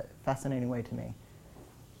fascinating way to me.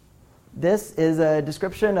 This is a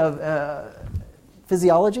description of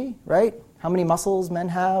physiology, right? How many muscles men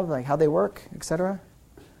have, like how they work, etc.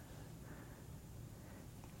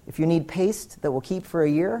 If you need paste that will keep for a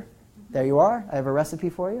year, there you are. I have a recipe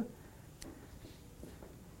for you.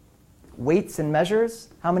 Weights and measures.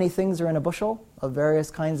 How many things are in a bushel of various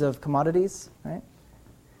kinds of commodities, right?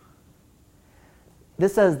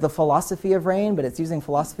 This says the philosophy of rain, but it's using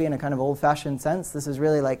philosophy in a kind of old-fashioned sense. This is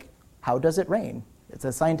really like, how does it rain? It's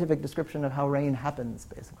a scientific description of how rain happens,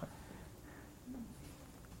 basically.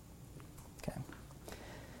 Okay.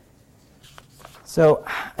 So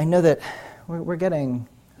I know that we're getting...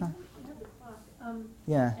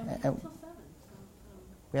 Yeah.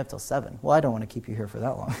 We have till 7. Well, I don't want to keep you here for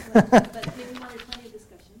that long. But maybe more plenty of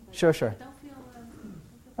discussion. Sure. Don't feel...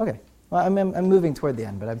 Okay. Well, I'm moving toward the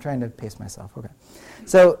end, but I'm trying to pace myself. Okay.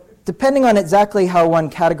 So depending on exactly how one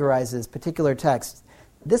categorizes particular texts,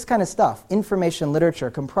 this kind of stuff, information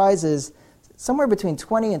literature, comprises somewhere between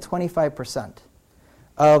 20 and 25%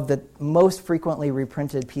 of the most frequently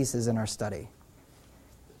reprinted pieces in our study.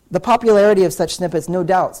 The popularity of such snippets no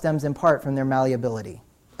doubt stems in part from their malleability.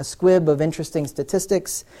 A squib of interesting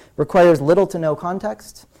statistics requires little to no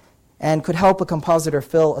context and could help a compositor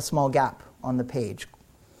fill a small gap on the page.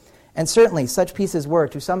 And certainly such pieces were,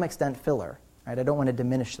 to some extent, filler. Right? I don't want to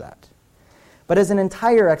diminish that. But as an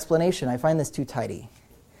entire explanation, I find this too tidy.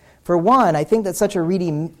 For one, I think that such a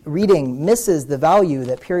reading misses the value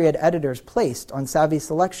that period editors placed on savvy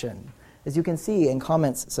selection, as you can see in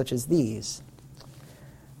comments such as these.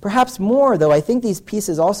 Perhaps more, though, I think these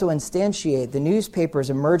pieces also instantiate the newspaper's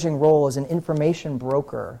emerging role as an information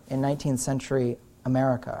broker in 19th century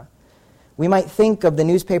America. We might think of the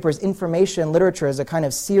newspaper's information literature as a kind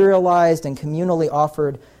of serialized and communally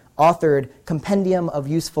authored compendium of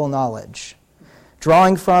useful knowledge,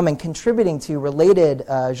 drawing from and contributing to related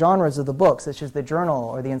genres of the book, such as the journal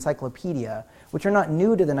or the encyclopedia, which are not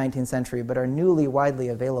new to the 19th century, but are newly widely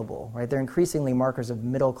available. Right? They're increasingly markers of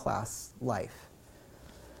middle-class life.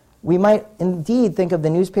 We might indeed think of the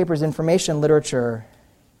newspaper's information literature...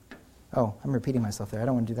 Oh, I'm repeating myself there. I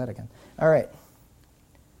don't want to do that again. All right.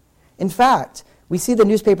 In fact, we see the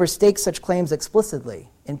newspaper stake such claims explicitly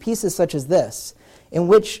in pieces such as this, in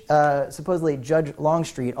which supposedly Judge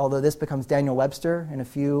Longstreet, although this becomes Daniel Webster in a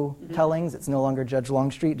few tellings, it's no longer Judge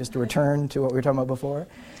Longstreet, just to return to what we were talking about before,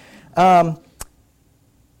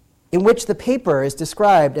 in which the paper is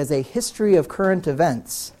described as a history of current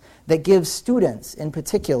events that gives students, in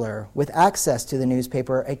particular, with access to the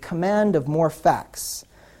newspaper, a command of more facts,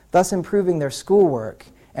 thus improving their schoolwork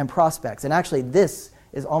and prospects. And actually, this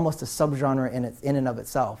is almost a subgenre in and of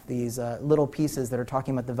itself, these little pieces that are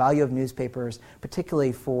talking about the value of newspapers,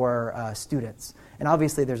 particularly for students. And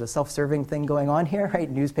obviously, there's a self-serving thing going on here, right?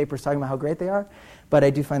 Newspapers talking about how great they are, but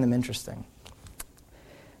I do find them interesting.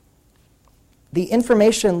 The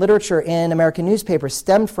information literature in American newspapers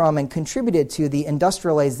stemmed from and contributed to the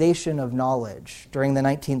industrialization of knowledge during the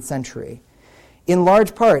 19th century. In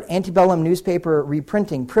large part, antebellum newspaper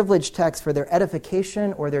reprinting privileged texts for their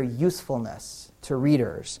edification or their usefulness to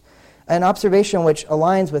readers, an observation which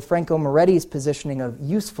aligns with Franco Moretti's positioning of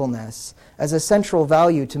usefulness as a central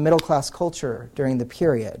value to middle-class culture during the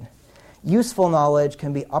period. Useful knowledge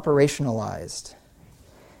can be operationalized.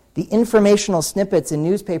 The informational snippets in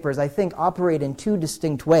newspapers, I think, operate in two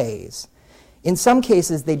distinct ways. In some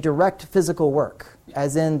cases, they direct physical work,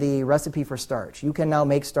 as in the recipe for starch. You can now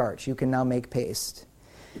make starch. You can now make paste.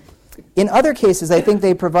 In other cases, I think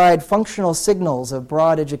they provide functional signals of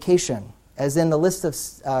broad education, as in the list of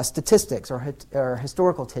statistics or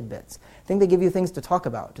historical tidbits. I think they give you things to talk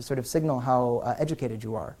about, to sort of signal how educated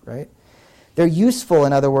you are, right? They're useful,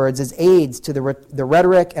 in other words, as aids to the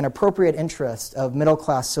rhetoric and appropriate interest of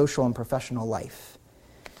middle-class social and professional life.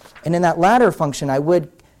 And in that latter function, I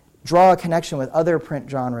would draw a connection with other print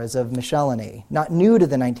genres of miscellany, not new to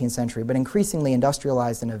the 19th century, but increasingly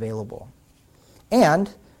industrialized and available.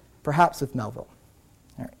 And perhaps with Melville.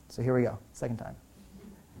 All right, so here we go, second time.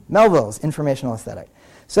 Melville's informational aesthetic.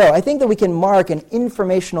 So I think that we can mark an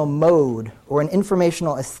informational mode or an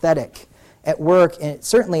informational aesthetic at work,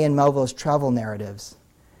 certainly in Melville's travel narratives.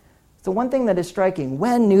 So one thing that is striking,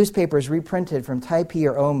 when newspapers reprinted from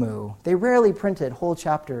Taipei or Omu, they rarely printed whole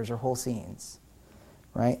chapters or whole scenes,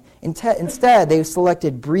 right? Instead, they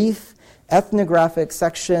selected brief ethnographic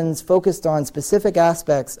sections focused on specific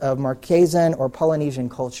aspects of Marquesan or Polynesian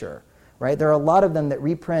culture, right? There are a lot of them that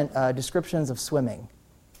reprint descriptions of swimming,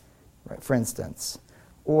 right, for instance,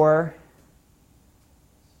 or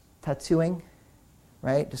tattooing,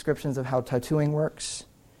 right? Descriptions of how tattooing works.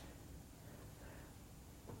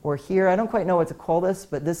 Or here, I don't quite know what to call this,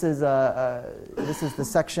 but this is the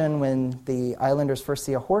section when the islanders first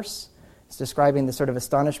see a horse. It's describing the sort of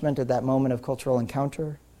astonishment at that moment of cultural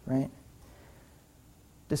encounter, right?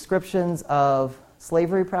 Descriptions of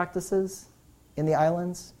slavery practices in the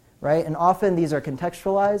islands, right? And often these are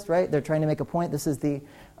contextualized, right? They're trying to make a point. This is the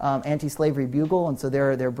anti-slavery bugle, and so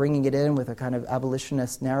they're bringing it in with a kind of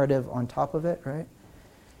abolitionist narrative on top of it, right?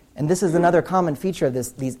 And this is another common feature of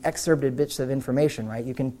these excerpted bits of information, right?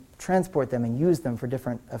 You can transport them and use them for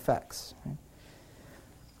different effects, right?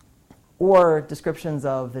 Or descriptions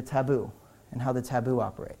of the taboo and how the taboo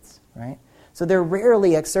operates, right? So they're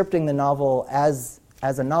rarely excerpting the novel as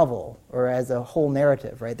a novel or as a whole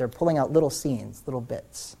narrative, right? They're pulling out little scenes, little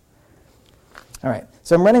bits. All right,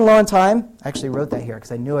 so I'm running low on time. I actually wrote that here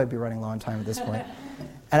because I knew I'd be running low on time at this point.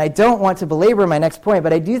 And I don't want to belabor my next point,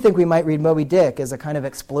 but I do think we might read Moby Dick as a kind of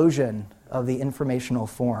explosion of the informational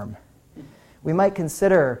form. We might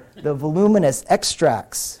consider the voluminous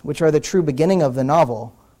extracts, which are the true beginning of the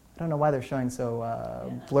novel. I don't know why they're showing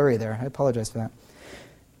so blurry there. I apologize for that.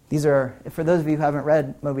 These are, for those of you who haven't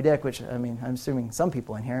read Moby Dick, which, I mean, I'm assuming some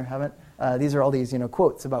people in here haven't, these are all these,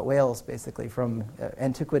 quotes about whales, basically, from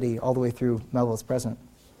antiquity all the way through Melville's present.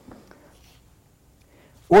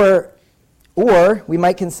 Or we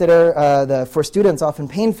might consider the, for students, often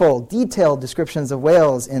painful, detailed descriptions of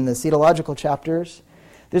whales in the cetological chapters.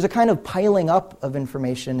 There's a kind of piling up of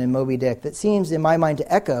information in Moby Dick that seems, in my mind,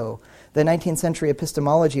 to echo the 19th century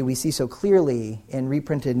epistemology we see so clearly in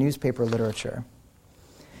reprinted newspaper literature.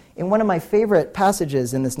 In one of my favorite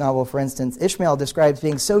passages in this novel, for instance, Ishmael describes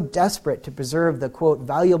being so desperate to preserve the, quote,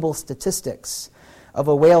 valuable statistics of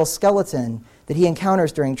a whale skeleton that he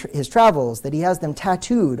encounters during his travels, that he has them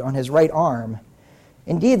tattooed on his right arm.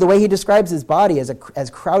 Indeed, the way he describes his body as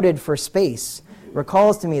crowded for space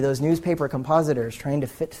recalls to me those newspaper compositors trying to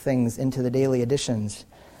fit things into the daily editions,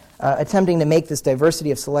 attempting to make this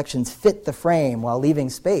diversity of selections fit the frame while leaving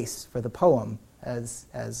space for the poem, as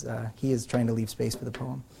he is trying to leave space for the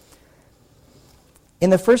poem. In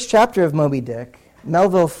the first chapter of Moby Dick,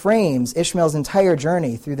 Melville frames Ishmael's entire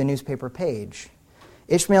journey through the newspaper page.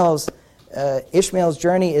 Ishmael's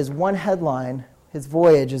journey is one headline, his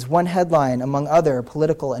voyage is one headline among other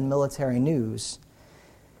political and military news.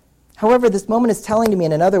 However, this moment is telling to me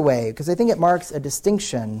in another way, because I think it marks a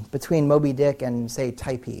distinction between Moby Dick and, say,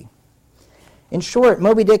 Typee. In short,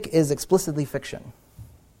 Moby Dick is explicitly fiction,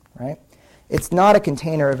 right? It's not a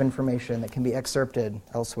container of information that can be excerpted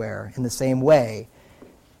elsewhere in the same way,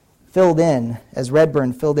 filled in, as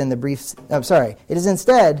Redburn filled in the briefs. It is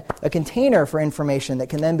instead a container for information that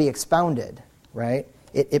can then be expounded, right?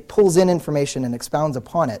 It pulls in information and expounds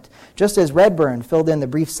upon it, just as Redburn filled in the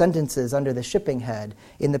brief sentences under the shipping head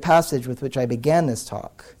in the passage with which I began this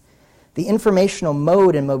talk. The informational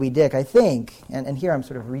mode in Moby Dick, I think, and here I'm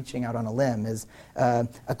sort of reaching out on a limb, is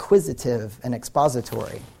acquisitive and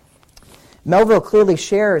expository. Melville clearly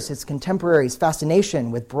shares his contemporaries' fascination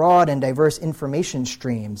with broad and diverse information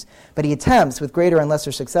streams, but he attempts, with greater and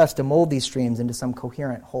lesser success, to mold these streams into some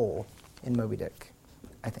coherent whole in Moby Dick,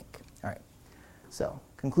 I think. All right. So,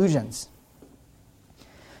 conclusions.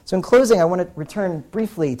 So in closing, I want to return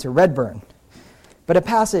briefly to Redburn, but a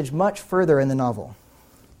passage much further in the novel.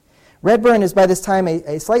 Redburn is by this time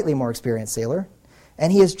a slightly more experienced sailor,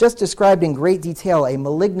 and he has just described in great detail a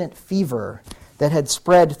malignant fever that had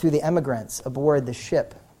spread through the emigrants aboard the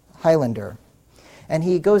ship Highlander. And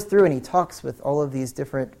he goes through and he talks with all of these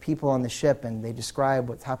different people on the ship, and they describe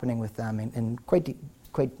what's happening with them in quite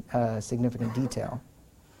significant detail.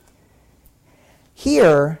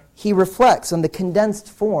 Here, he reflects on the condensed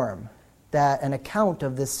form that an account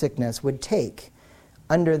of this sickness would take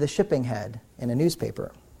under the shipping head in a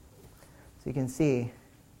newspaper. So you can see,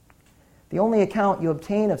 the only account you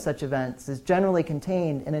obtain of such events is generally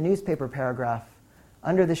contained in a newspaper paragraph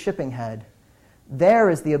under the shipping head. There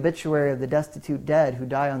is the obituary of the destitute dead who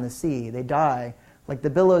die on the sea. They die like the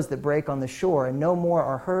billows that break on the shore, and no more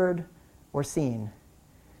are heard or seen.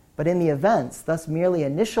 But in the events, thus merely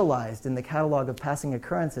initialized in the catalog of passing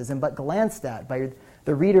occurrences and but glanced at by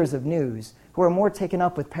the readers of news, who are more taken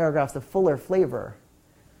up with paragraphs of fuller flavor,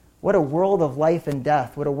 what a world of life and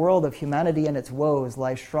death, what a world of humanity and its woes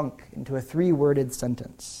lies shrunk into a 3-worded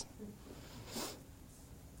sentence.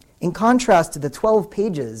 In contrast to the 12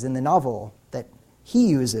 pages in the novel that he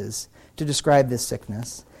uses to describe this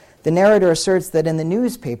sickness, the narrator asserts that in the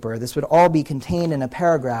newspaper this would all be contained in a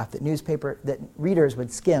paragraph that readers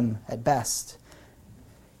would skim at best.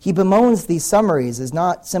 He bemoans these summaries as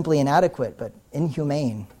not simply inadequate, but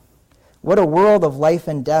inhumane. What a world of life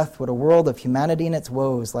and death, what a world of humanity and its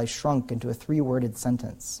woes lies shrunk into a 3-worded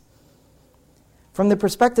sentence. From the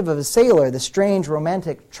perspective of a sailor, the strange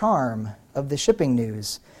romantic charm of the shipping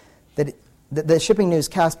news that the shipping news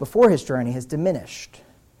cast before his journey has diminished.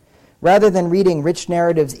 Rather than reading rich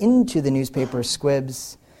narratives into the newspaper's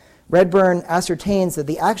squibs, Redburn ascertains that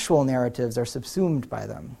the actual narratives are subsumed by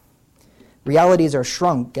them. Realities are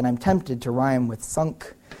shrunk, and I'm tempted to rhyme with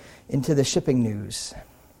sunk, into the shipping news.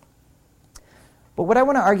 But what I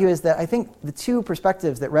want to argue is that I think the two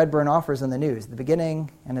perspectives that Redburn offers in the news, the beginning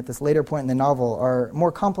and at this later point in the novel, are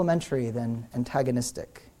more complementary than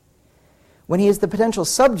antagonistic. When he is the potential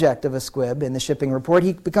subject of a squib in the shipping report,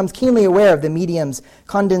 he becomes keenly aware of the medium's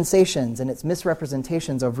condensations and its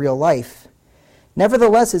misrepresentations of real life.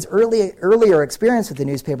 Nevertheless, his earlier experience with the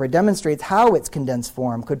newspaper demonstrates how its condensed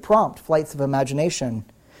form could prompt flights of imagination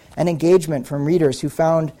and engagement from readers who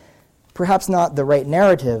found perhaps not the right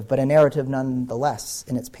narrative, but a narrative nonetheless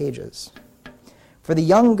in its pages. For the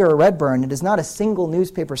younger Redburn, it is not a single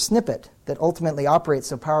newspaper snippet that ultimately operates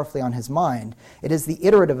so powerfully on his mind. It is the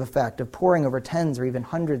iterative effect of poring over tens or even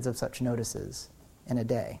hundreds of such notices in a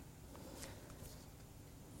day.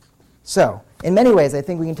 So, in many ways, I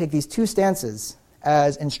think we can take these two stances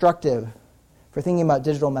as instructive for thinking about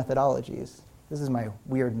digital methodologies. This is my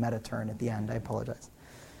weird meta turn at the end. I apologize.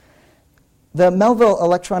 The Melville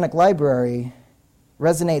Electronic Library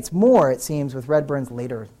resonates more, it seems, with Redburn's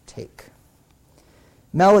later take.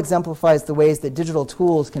 Mel exemplifies the ways that digital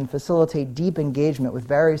tools can facilitate deep engagement with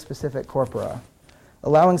very specific corpora,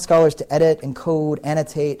 allowing scholars to edit, encode,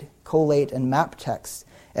 annotate, collate, and map text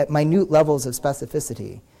at minute levels of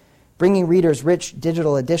specificity, bringing readers rich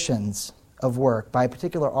digital editions of work by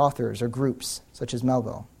particular authors or groups, such as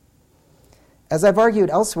Melville. As I've argued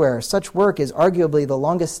elsewhere, such work is arguably the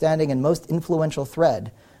longest-standing and most influential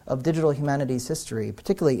thread of digital humanities history,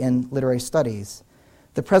 particularly in literary studies,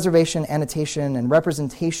 the preservation, annotation, and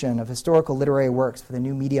representation of historical literary works for the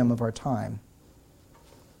new medium of our time.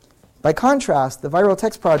 By contrast, the Viral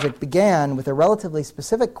Text Project began with a relatively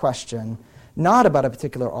specific question, not about a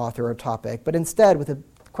particular author or topic, but instead with a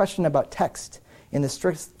question about text in the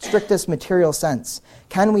strictest material sense.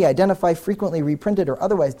 Can we identify frequently reprinted or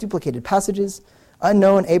otherwise duplicated passages,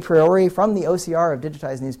 unknown a priori, from the OCR of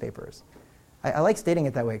digitized newspapers? I like stating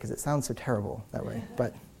it that way because it sounds so terrible that way.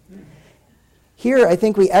 But here, I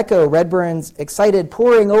think we echo Redburn's excited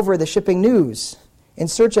poring over the shipping news in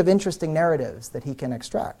search of interesting narratives that he can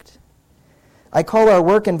extract. I call our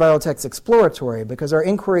work in Viral Text exploratory because our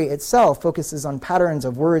inquiry itself focuses on patterns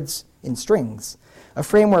of words in strings, a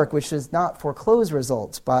framework which does not foreclose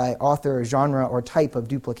results by author, genre, or type of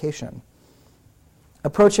duplication.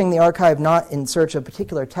 Approaching the archive not in search of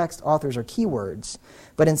particular text, authors, or keywords,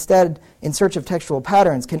 but instead in search of textual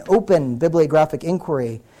patterns can open bibliographic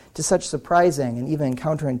inquiry to such surprising and even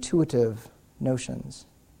counterintuitive notions.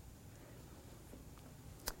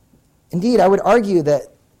 Indeed, I would argue that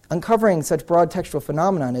uncovering such broad textual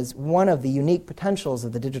phenomenon is one of the unique potentials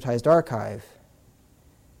of the digitized archive.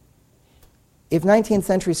 If 19th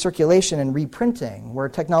century circulation and reprinting were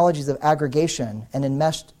technologies of aggregation and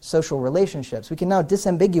enmeshed social relationships, we can now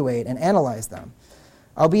disambiguate and analyze them,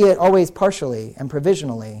 albeit always partially and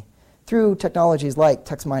provisionally, through technologies like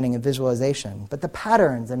text mining and visualization. But the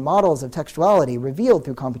patterns and models of textuality revealed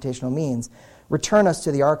through computational means return us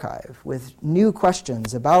to the archive with new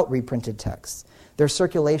questions about reprinted texts, their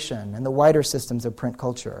circulation, and the wider systems of print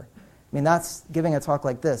culture. I mean, that's giving a talk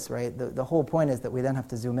like this, right? The whole point is that we then have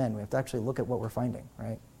to zoom in. We have to actually look at what we're finding,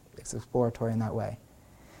 right? It's exploratory in that way.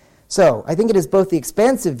 So I think it is both the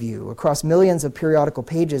expansive view across millions of periodical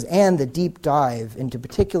pages and the deep dive into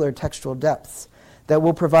particular textual depths that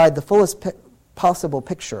will provide the fullest possible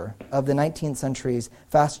picture of the 19th century's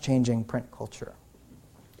fast-changing print culture.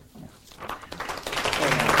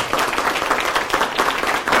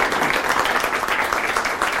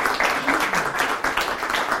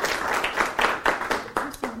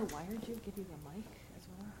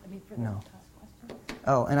 No.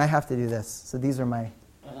 Oh, and I have to do this. So these are my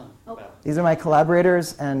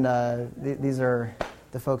collaborators, and these are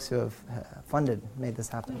the folks who have made this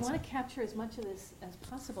happen. We want to capture as much of this as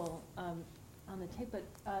possible on the tape, but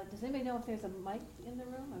does anybody know if there's a mic in the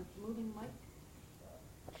room, a moving mic?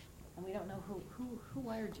 And we don't know who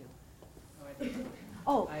wired you.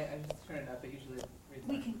 Oh, I just turned it up, but usually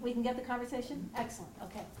we can get the conversation? Excellent.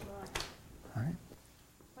 Okay. All right.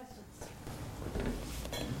 Questions?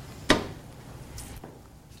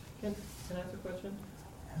 Can I ask a question?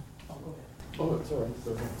 Oh, go ahead. Oh, it's all right. It's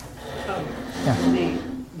okay. Yeah.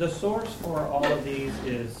 The source for all of these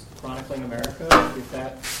is Chronicling America. Is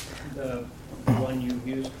that the one you've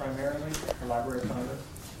used primarily for Library of Congress?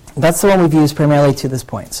 That's the one we've used primarily to this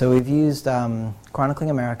point. So we've used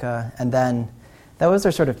Chronicling America, and then that was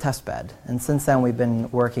our sort of test bed. And since then, we've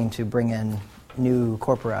been working to bring in new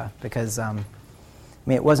corpora because,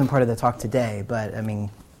 it wasn't part of the talk today, but,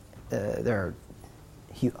 there are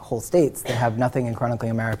whole states that have nothing in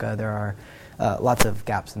Chronicling America, there are lots of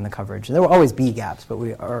gaps in the coverage. There will always be gaps, but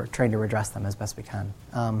we are trying to redress them as best we can.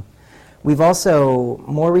 We've also,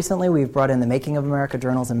 more recently, we've brought in the Making of America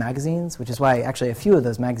journals and magazines, which is why actually a few of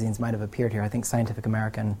those magazines might have appeared here. I think Scientific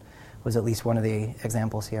American was at least one of the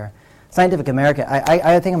examples here. Scientific American,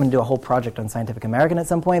 I think I'm going to do a whole project on Scientific American at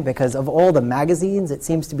some point, because of all the magazines, it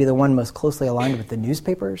seems to be the one most closely aligned with the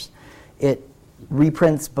newspapers. It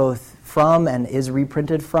reprints both from and is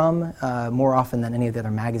reprinted from more often than any of the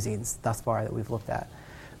other magazines thus far that we've looked at.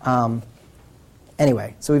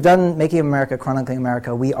 Anyway, so we've done Making of America, Chronicling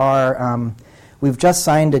America. We've just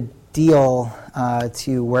signed a deal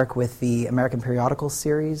to work with the American Periodical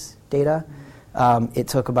Series data. It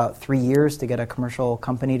took about 3 years to get a commercial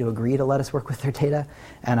company to agree to let us work with their data,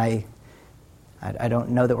 and I don't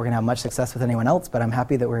know that we're going to have much success with anyone else, but I'm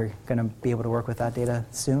happy that we're going to be able to work with that data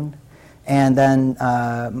soon. And then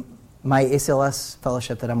my ACLS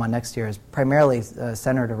fellowship that I'm on next year is primarily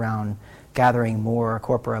centered around gathering more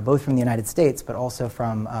corpora, both from the United States, but also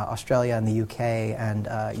from Australia and the UK and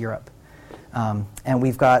Europe. And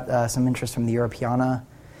we've got some interest from the Europeana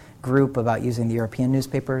group about using the European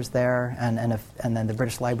newspapers there, and then the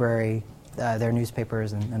British Library, their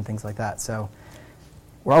newspapers and things like that. So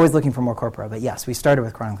we're always looking for more corpora, but yes, we started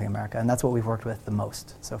with Chronicling America, and that's what we've worked with the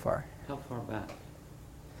most so far. How far back?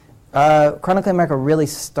 Chronicling America really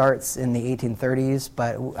starts in the 1830s,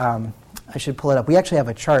 but I should pull it up. We actually have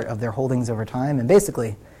a chart of their holdings over time, and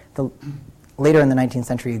basically, later in the 19th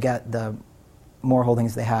century you get, the more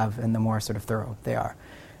holdings they have and the more sort of thorough they are.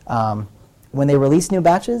 When they release new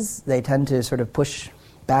batches, they tend to sort of push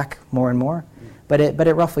back more and more, but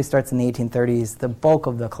it roughly starts in the 1830s. The bulk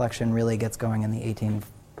of the collection really gets going in the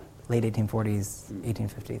late 1840s,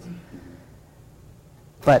 1850s.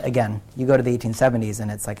 But again, you go to the 1870s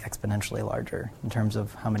and it's like exponentially larger in terms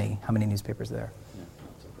of how many newspapers are there.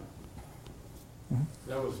 Mm-hmm.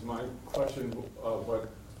 That was my question,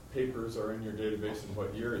 what papers are in your database and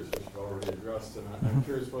what years, which you've already addressed. And I'm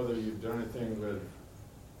curious whether you've done anything with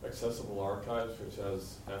Accessible Archives, which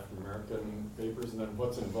has African American papers, and then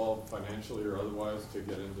what's involved financially or otherwise to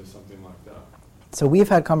get into something like that. So we've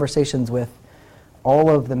had conversations with all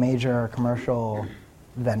of the major commercial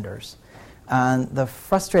vendors. And the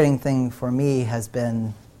frustrating thing for me has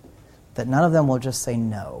been that none of them will just say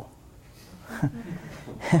no.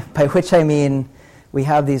 By which I mean, we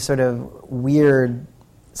have these sort of weird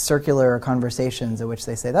circular conversations in which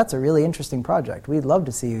they say, that's a really interesting project. We'd love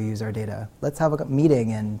to see you use our data. Let's have a meeting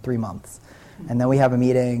in 3 months. And then we have a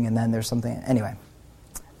meeting, and then there's something. Anyway,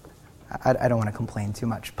 I don't want to complain too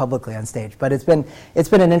much publicly on stage, but it's been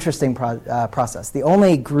an interesting process. The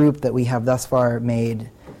only group that we have thus far made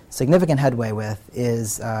significant headway with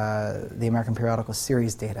is the American Periodical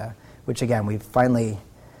Series data, which again, we've finally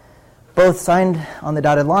both signed on the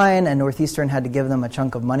dotted line, and Northeastern had to give them a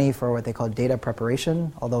chunk of money for what they call data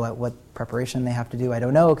preparation, although at what preparation they have to do, I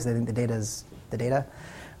don't know, because I think the data is the data.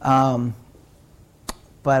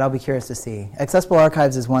 But I'll be curious to see. Accessible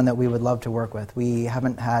Archives is one that we would love to work with. We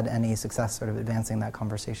haven't had any success sort of advancing that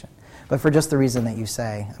conversation. But for just the reason that you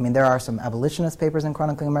say. I mean, there are some abolitionist papers in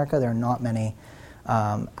Chronicling America. There are not many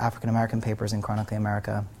African American papers in Chronicling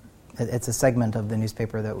America. It's a segment of the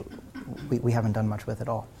newspaper that we haven't done much with at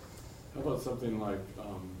all. How about something like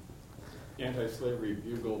Anti-Slavery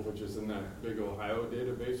Bugle, which is in that big Ohio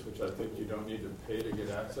database, which I think you don't need to pay to get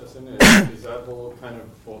access in it? Is that whole kind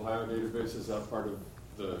of Ohio database, is that part of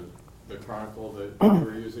the Chronicle that you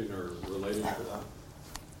were using or related to that?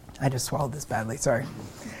 I just swallowed this badly, sorry.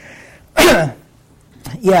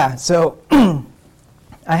 Yeah, so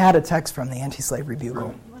I had a text from the Anti-Slavery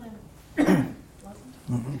Bugle. And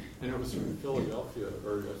it was from Philadelphia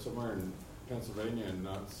or somewhere in Pennsylvania and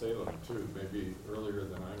not Salem, too, maybe earlier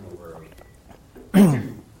than I'm aware of.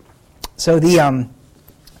 So the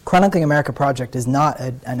Chronicling America project is not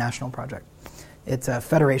a national project. It's a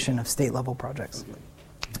federation of state-level projects. Okay.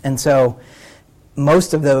 And so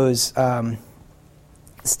most of those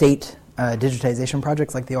state digitization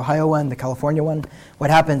projects, like the Ohio one, the California one, what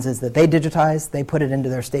happens is that they digitize, they put it into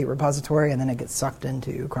their state repository, and then it gets sucked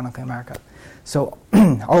into Chronicling America. So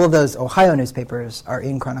all of those Ohio newspapers are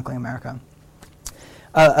in Chronicling America.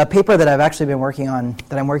 A paper that I've actually been working on,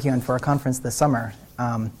 that I'm working on for a conference this summer,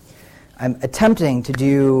 I'm attempting to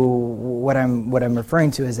do what I'm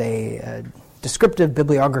referring to as a descriptive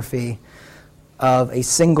bibliography of a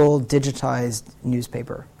single digitized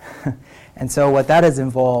newspaper. And so what that has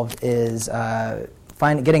involved is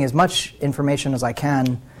getting as much information as I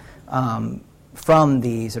can from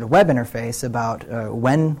the sort of web interface about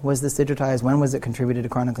when was this digitized, when was it contributed to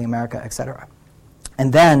Chronicling America, et cetera.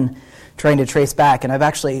 And then trying to trace back, and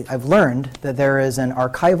I've learned that there is an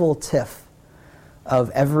archival TIFF of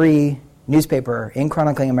every newspaper in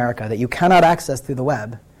Chronicling America that you cannot access through the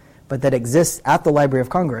web, but that exists at the Library of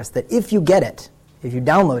Congress, that if you get it, if you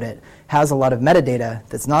download it, has a lot of metadata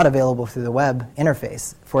that's not available through the web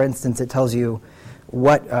interface. For instance, it tells you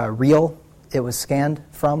what reel it was scanned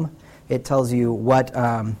from. It tells you what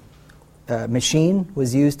machine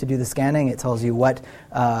was used to do the scanning. It tells you what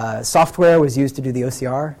software was used to do the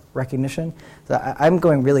OCR recognition. So I'm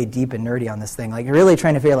going really deep and nerdy on this thing, like really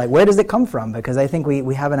trying to figure out, like, where does it come from? Because I think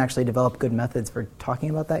we haven't actually developed good methods for talking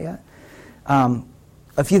about that yet.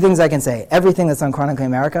 A few things I can say. Everything that's on Chronicling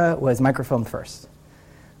America was microfilmed first.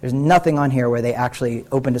 There's nothing on here where they actually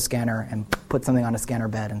opened a scanner and put something on a scanner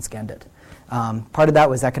bed and scanned it. Part of that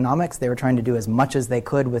was economics. They were trying to do as much as they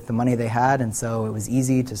could with the money they had, and so it was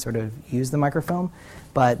easy to sort of use the microfilm.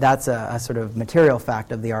 But that's a sort of material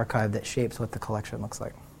fact of the archive that shapes what the collection looks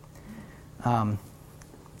like.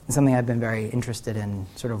 Something I've been very interested in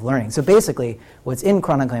sort of learning. So basically, what's in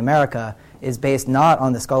Chronicling America is based not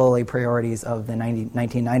on the scholarly priorities of the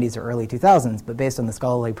 1990s or early 2000s, but based on the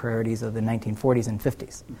scholarly priorities of the 1940s and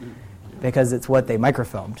 50s. Because it's what they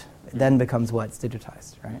microfilmed. It then becomes what's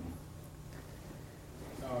digitized, right?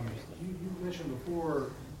 You mentioned before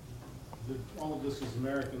that all of this is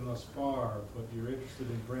American thus far, but you're interested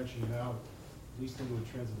in branching it out, at least into a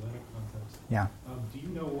transatlantic context. Yeah. Do you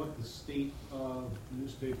know what the state of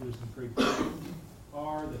newspapers in Great Britain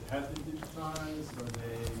are that have been digitized? Are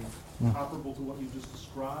they comparable to what you just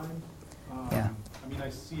described? Yeah. I mean, I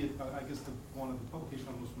see it, I guess one of the publications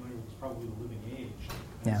I'm most familiar with is probably The Living Age.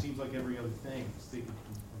 Yeah. It seems like every other thing is taken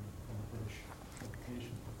from the British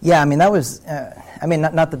publication. Yeah, I mean, that was,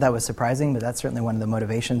 not that was surprising, but that's certainly one of the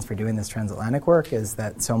motivations for doing this transatlantic work, is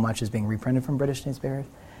that so much is being reprinted from British newspapers.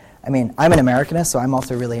 I mean, I'm an Americanist, so I'm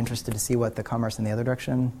also really interested to see what the commerce in the other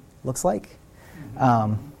direction looks like.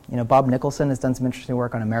 Bob Nicholson has done some interesting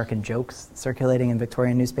work on American jokes circulating in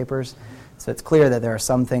Victorian newspapers, so it's clear that there are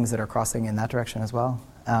some things that are crossing in that direction as well.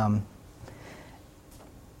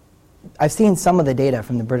 I've seen some of the data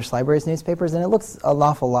from the British Library's newspapers, and it looks an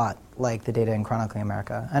awful lot like the data in Chronicling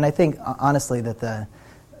America. And I think, honestly, that the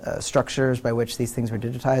structures by which these things were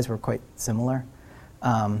digitized were quite similar.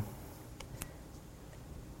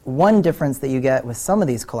 One difference that you get with some of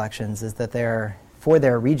these collections is that for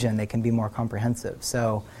their region, they can be more comprehensive.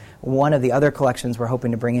 So one of the other collections we're hoping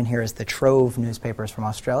to bring in here is the Trove newspapers from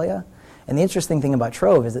Australia. And the interesting thing about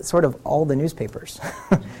Trove is it's sort of all the newspapers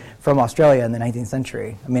from Australia in the 19th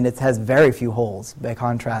century. I mean, it has very few holes by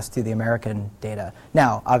contrast to the American data.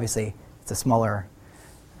 Now, obviously, it's a smaller,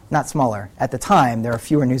 not smaller. At the time, there are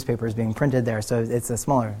fewer newspapers being printed there, so it's a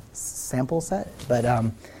smaller sample set. But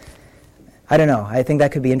I don't know. I think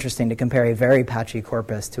that could be interesting to compare a very patchy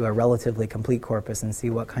corpus to a relatively complete corpus and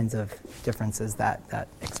see what kinds of differences that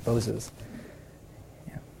exposes.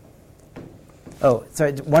 Yeah. Oh,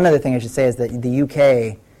 sorry. One other thing I should say is that the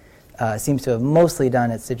UK seems to have mostly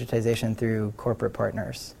done its digitization through corporate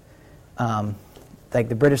partners. Like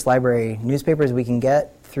the British Library newspapers we can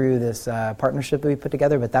get through this partnership that we put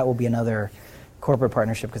together, but that will be another corporate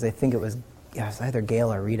partnership because I think it was either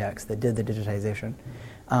Gale or Redex that did the digitization.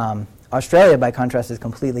 Australia, by contrast, is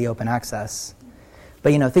completely open access.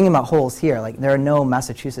 But, thinking about holes here, like there are no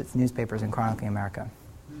Massachusetts newspapers in Chronicling America.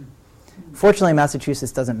 Fortunately,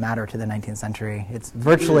 Massachusetts doesn't matter to the 19th century. It's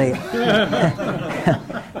virtually...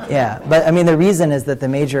 Yeah, but I mean, the reason is that the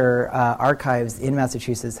major archives in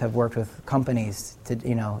Massachusetts have worked with companies to,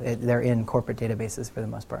 they're in corporate databases for the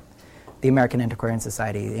most part. The American Antiquarian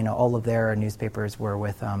Society, all of their newspapers were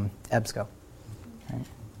with EBSCO. Right?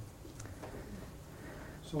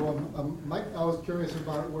 So, Mike, I was curious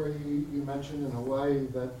about where you mentioned in Hawaii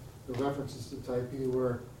that the references to Taipei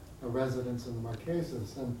were a residence in the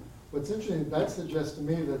Marquesas. And what's interesting, that suggests to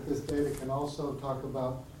me that this data can also talk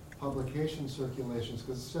about publication circulations,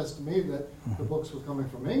 because it suggests to me that the books were coming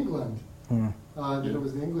from England, that it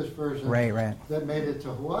was the English version that made it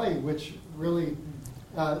to Hawaii, which really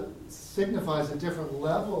signifies a different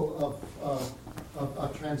level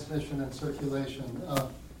of transmission and circulation.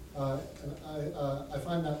 I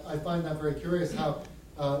find that very curious how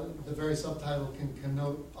the very subtitle can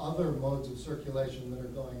connote other modes of circulation that are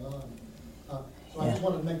going on. So I just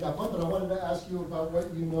wanted to make that point, but I wanted to ask you about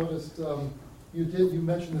what you noticed. You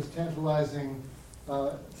mentioned this tantalizing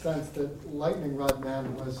sense that Lightning Rod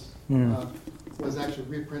Man was actually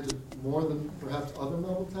reprinted more than perhaps other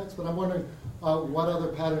Melville texts. But I'm wondering what other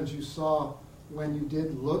patterns you saw when you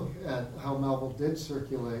did look at how Melville did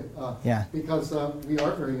circulate, because we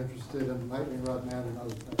are very interested in Lightning Rod Man and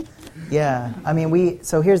other things. Yeah, I mean,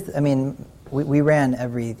 we ran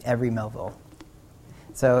every Melville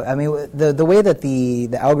So, I mean, the way that the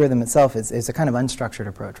algorithm itself is a kind of unstructured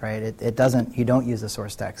approach, right? You don't use the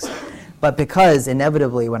source text. But because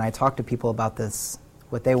inevitably when I talk to people about this,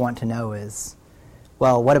 what they want to know is,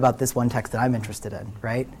 well, what about this one text that I'm interested in,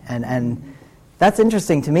 right? And that's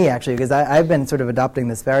interesting to me, actually, because I've been sort of adopting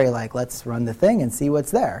this very, like, let's run the thing and see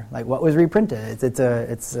what's there. Like, what was reprinted? It's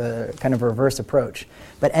a kind of reverse approach.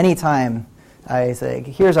 But anytime I say,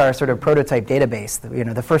 here's our sort of prototype database,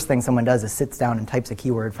 the first thing someone does is sits down and types a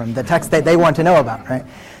keyword from the text that they want to know about, right?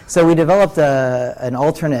 So we developed an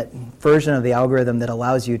alternate version of the algorithm that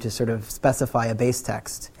allows you to sort of specify a base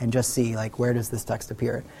text and just see, like, where does this text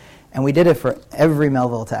appear? And we did it for every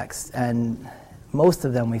Melville text, and most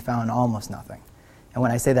of them we found almost nothing. And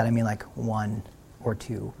when I say that, I mean like 1 or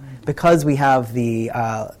 2. Because we have the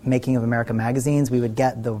Making of America magazines, we would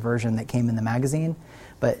get the version that came in the magazine,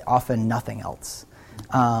 but often nothing else.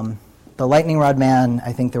 The Lightning Rod Man,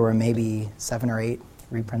 I think there were maybe 7 or 8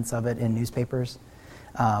 reprints of it in newspapers,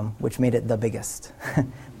 which made it the biggest.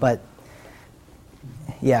 But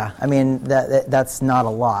yeah, I mean, that's not a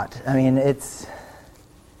lot. I mean, it's...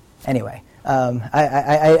 Anyway,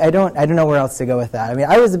 I don't know where else to go with that. I mean,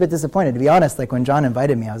 I was a bit disappointed, to be honest. Like, when John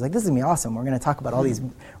invited me, I was like, this is going to be awesome. We're going to talk about all these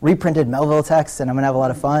reprinted Melville texts, and I'm going to have a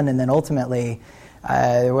lot of fun. And then ultimately,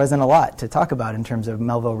 there wasn't a lot to talk about in terms of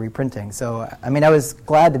Melville reprinting. So, I mean, I was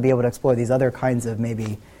glad to be able to explore these other kinds of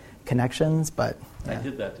maybe connections, but... Yeah. I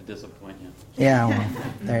did that to disappoint you. Yeah, well,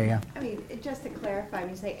 there you go. I mean, just to clarify,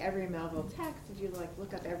 when you say every Melville text, did you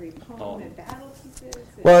look up every poem and battle pieces?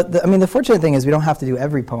 Well, the fortunate thing is we don't have to do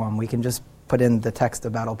every poem. We can just put in the text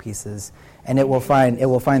of battle pieces, and it will find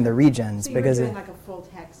the regions. So because you're doing like a full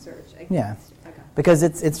text search. Yeah, because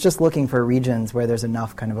it's just looking for regions where there's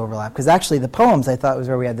enough kind of overlap. Because actually, the poems I thought was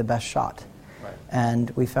where we had the best shot, right.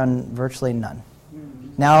 And we found virtually none. Mm-hmm.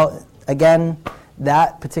 Now, again,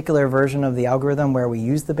 that particular version of the algorithm where we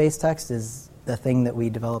use the base text is the thing that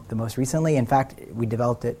we developed the most recently. In fact, we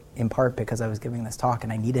developed it in part because I was giving this talk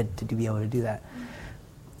and I needed to be able to do that.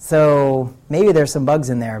 So maybe there's some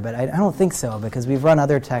bugs in there, but I don't think so, because we've run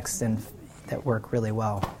other texts that work really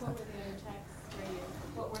well. What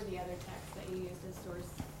were the other texts that you used as source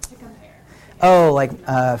to compare? Oh, like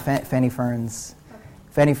Fanny Fern's. Okay.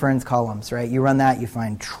 Fanny Fern's columns, right? You run that, you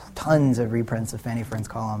find tons of reprints of Fanny Fern's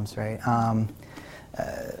columns, right?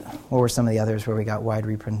 What were some of the others where we got wide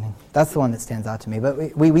reprinting? That's the one that stands out to me.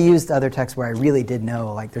 But we used other texts where I really did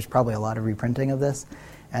know, like, there's probably a lot of reprinting of this,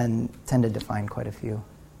 and tended to find quite a few.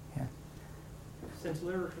 Yeah. Since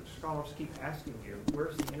literature scholars keep asking you,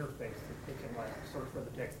 where's the interface that they can search for the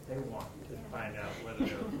text that they want to find out whether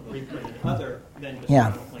they're reprinted other than just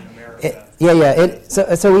Chronicling America?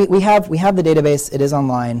 So we have the database. It is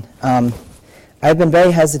online. I've been very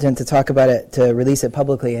hesitant to talk about it, to release it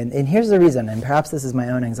publicly, and here's the reason, and perhaps this is my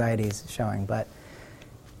own anxieties showing, but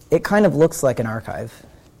it kind of looks like an archive,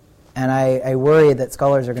 and I worry that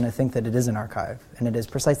scholars are going to think that it is an archive, and it is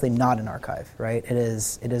precisely not an archive, right? It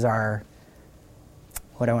is our,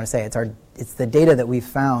 what I want to say, it's the data that we've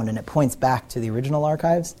found, and it points back to the original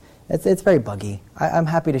archives. It's very buggy. I'm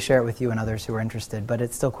happy to share it with you and others who are interested, but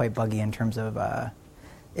it's still quite buggy in terms of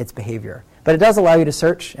its behavior. But it does allow you to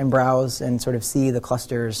search and browse and sort of see the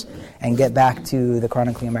clusters and get back to the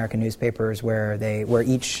Chronicling American newspapers where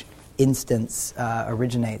each instance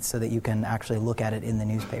originates, so that you can actually look at it in the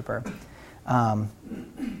newspaper.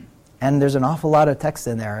 And there's an awful lot of text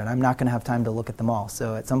in there, and I'm not going to have time to look at them all.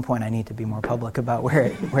 So at some point I need to be more public about where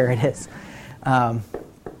it is.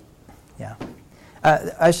 Yeah.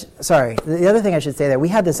 Sorry. The other thing I should say that we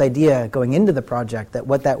had this idea going into the project that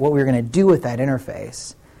what we were going to do with that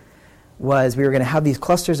interface was we were going to have these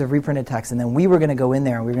clusters of reprinted text, and then we were going to go in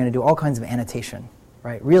there and we were going to do all kinds of annotation,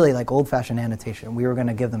 right? Really like old-fashioned annotation. We were going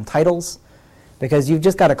to give them titles, because you've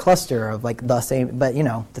just got a cluster of like the same, but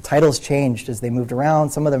the titles changed as they moved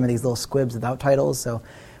around. Some of them are these little squibs without titles, so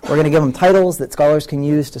we're going to give them titles that scholars can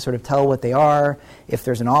use to sort of tell what they are. If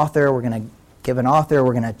there's an author, we're going to give an author,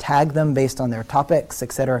 we're going to tag them based on their topics,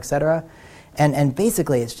 et cetera, et cetera. And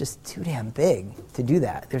basically, it's just too damn big to do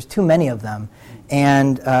that. There's too many of them.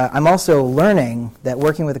 And I'm also learning that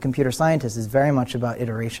working with a computer scientist is very much about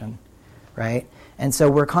iteration, right? And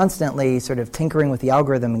so we're constantly sort of tinkering with the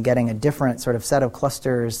algorithm and getting a different sort of set of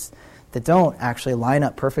clusters that don't actually line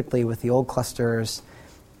up perfectly with the old clusters.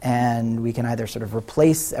 And we can either sort of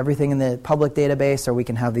replace everything in the public database, or we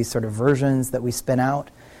can have these sort of versions that we spin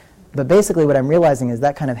out. But basically what I'm realizing is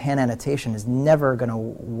that kind of hand annotation is never going to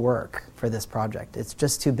work for this project. It's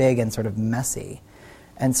just too big and sort of messy.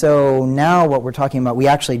 And so now what we're talking about, we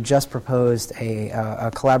actually just proposed a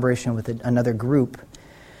collaboration with another group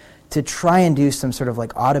to try and do some sort of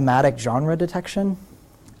like automatic genre detection.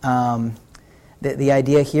 the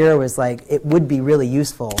idea here was like it would be really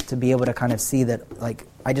useful to be able to kind of see that, like,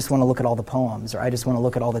 I just want to look at all the poems, or I just want to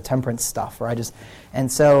look at all the temperance stuff,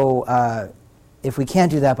 and so if we can't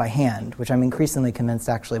do that by hand, which I'm increasingly convinced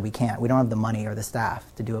actually we can't, we don't have the money or the staff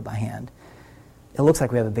to do it by hand. It looks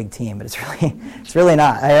like we have a big team, but it's really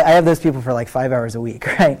not. I have those people for like 5 hours a week,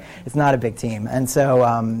 right? It's not a big team, and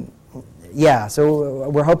so so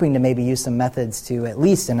we're hoping to maybe use some methods to, at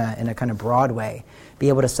least in a kind of broad way, be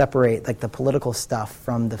able to separate like the political stuff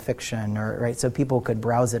from the fiction, or right, so people could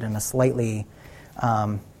browse it in a slightly,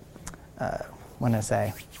 so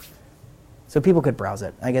people could browse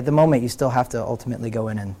it. Like at the moment, you still have to ultimately go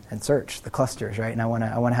in and search the clusters, right? And I want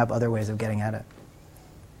to have other ways of getting at it.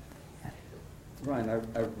 Ryan,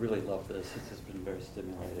 I really love this. This has been very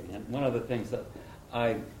stimulating. And one of the things that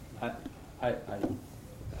I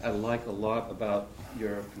like a lot about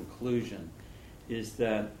your conclusion is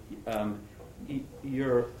that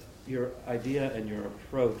your idea and your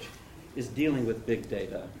approach is dealing with big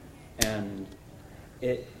data, and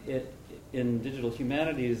it in digital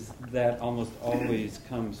humanities that almost always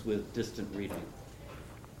comes with distant reading,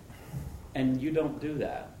 and you don't do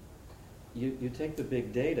that. You take the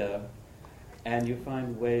big data and you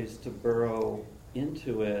find ways to burrow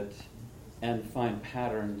into it and find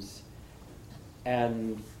patterns,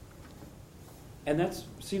 and that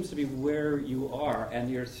seems to be where you are, and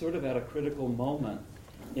you're sort of at a critical moment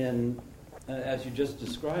in, as you just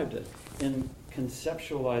described it, in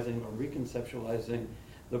conceptualizing or reconceptualizing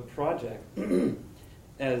the project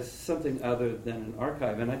as something other than an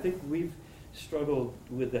archive. And I think we've struggled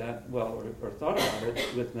with that, well, or thought about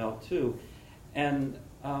it with Mel too. And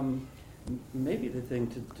maybe the thing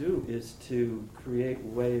to do is to create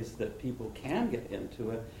ways that people can get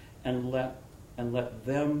into it and let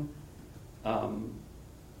them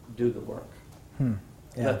do the work. Yeah.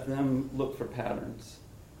 Let them look for patterns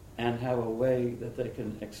and have a way that they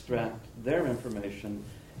can extract their information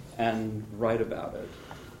and write about it,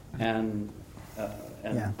 and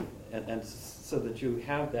so that you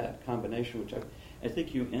have that combination, which I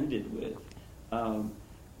think you ended with.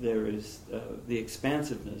 There is the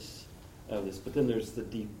expansiveness of this, but then there's the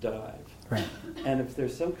deep dive. Right. And if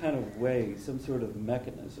there's some kind of way, some sort of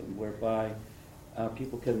mechanism whereby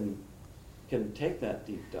people can take that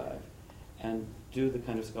deep dive and do the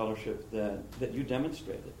kind of scholarship that you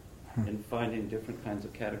demonstrated in finding different kinds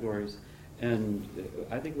of categories, and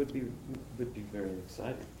I think would be very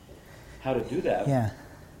exciting. How to do that? Yeah.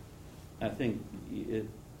 I think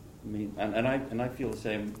and I feel the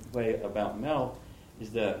same way about Mel,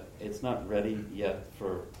 is that it's not ready yet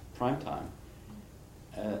for prime time,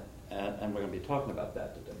 and we're going to be talking about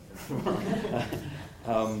that today.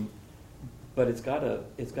 But it's got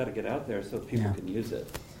to get out there so people can use it,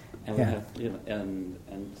 and we have,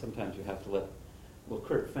 and sometimes you have to let. Well,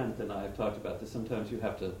 Kurt Fent and I have talked about this. Sometimes you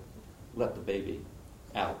have to let the baby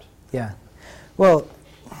out. Yeah. Well,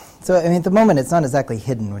 so I mean, at the moment it's not exactly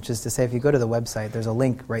hidden, which is to say, if you go to the website, there's a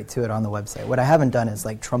link right to it on the website. What I haven't done is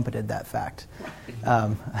like trumpeted that fact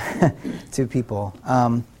to people.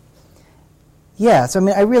 So I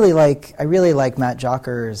mean, I really like Matt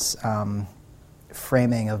Jocker's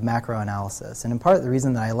framing of macroanalysis, and in part the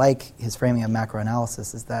reason that I like his framing of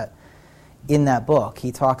macroanalysis is that in that book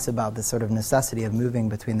he talks about the sort of necessity of moving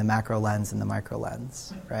between the macro lens and the micro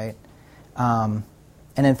lens, right?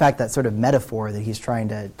 And in fact, that sort of metaphor that he's trying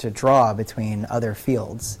to draw between other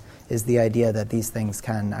fields is the idea that these things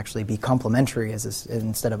can actually be complementary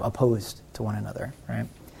instead of opposed to one another, right?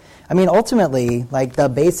 I mean, ultimately, like the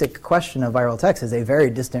basic question of viral text is a very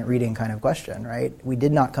distant reading kind of question, right? We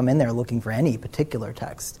did not come in there looking for any particular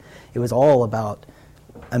text. It was all about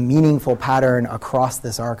a meaningful pattern across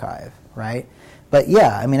this archive, right? But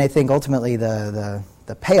yeah, I mean, I think ultimately the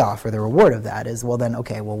payoff or the reward of that is, well then,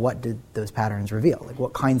 okay, well what did those patterns reveal? Like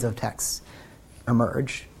what kinds of texts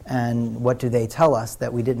emerge, and what do they tell us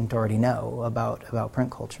that we didn't already know about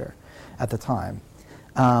print culture at the time?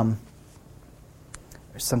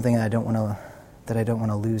 There's something that I don't want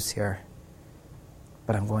to lose here,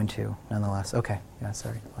 but I'm going to nonetheless. Okay, yeah,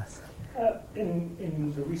 sorry, Les.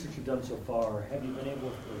 In the research you've done so far, have you been able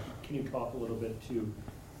to, can you talk a little bit to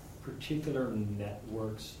particular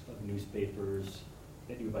networks of newspapers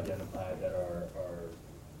that you've identified that are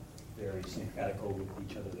very simpatico with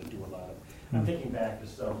each other, that do a lot of, I'm thinking back to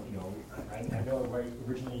stuff, I know right,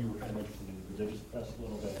 originally you were kind of interested in the religious press a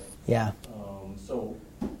little bit. Yeah. So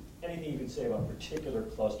anything you can say about particular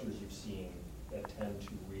clusters you've seen that tend to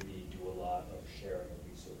really do a lot of sharing of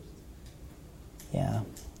resources? Yeah,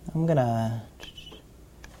 I'm gonna.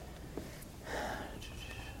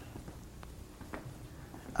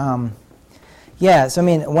 So I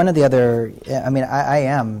mean, one of the other, I mean, I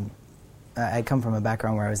am I come from a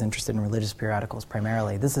background where I was interested in religious periodicals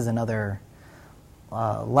primarily. This is another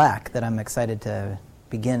lack that I'm excited to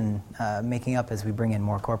begin making up as we bring in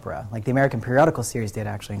more corpora. Like the American Periodical Series data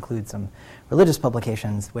actually include some religious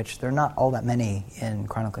publications, which there are not all that many in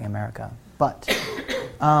Chronicling America. But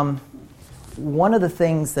one of the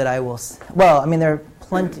things that I will, there are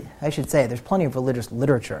plenty, there's plenty of religious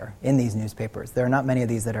literature in these newspapers. There are not many of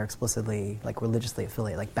these that are explicitly like religiously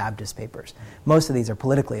affiliated, like Baptist papers. Most of these are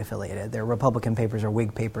politically affiliated. They're Republican papers or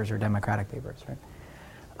Whig papers or Democratic papers,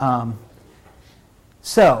 right?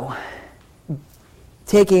 So,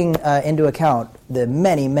 taking into account the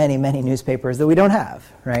many, many, many newspapers that we don't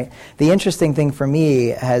have, right? The interesting thing for me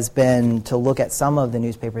has been to look at some of the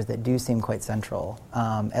newspapers that do seem quite central,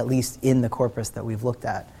 at least in the corpus that we've looked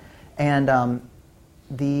at. And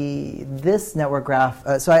this network graph,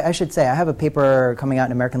 so I should say, I have a paper coming out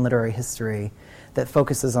in American Literary History that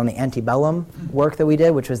focuses on the antebellum work that we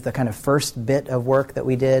did, which was the kind of first bit of work that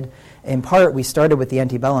we did. In part, we started with the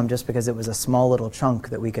antebellum just because it was a small little chunk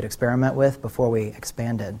that we could experiment with before we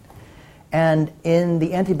expanded. And in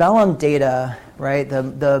the antebellum data, right,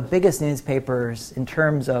 the biggest newspapers in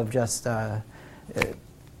terms of just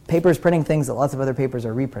papers printing things that lots of other papers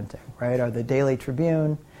are reprinting, right, are the Daily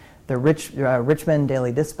Tribune, the Richmond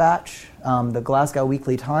Daily Dispatch, the Glasgow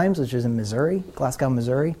Weekly Times, which is in Missouri, Glasgow,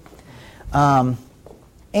 Missouri. And,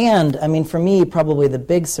 I mean, for me, probably the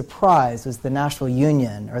big surprise was the Nashville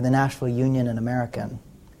Union, or the Nashville Union and American,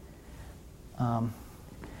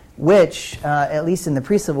 which, at least in the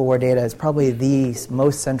pre-Civil War data, is probably the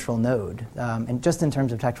most central node, and just in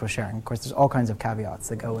terms of textual sharing. Of course, there's all kinds of caveats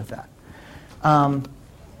that go with that.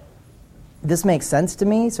 This makes sense to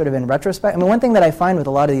me, sort of in retrospect. I mean, one thing that I find with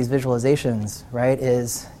a lot of these visualizations, right,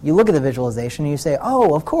 is you look at the visualization and you say,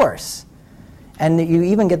 oh, of course. And you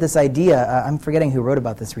even get this idea, I'm forgetting who wrote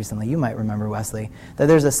about this recently, you might remember, Wesley, that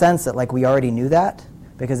there's a sense that like we already knew that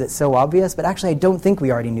because it's so obvious, but actually I don't think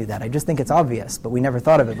we already knew that. I just think it's obvious, but we never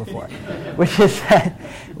thought of it before, which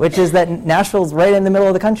is that Nashville's right in the middle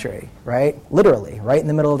of the country, right? Literally, right in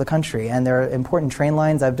the middle of the country. And there are important train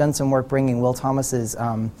lines. I've done some work bringing Will Thomas's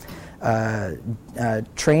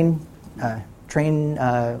train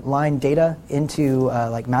line data into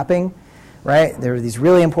like mapping. Right, there are these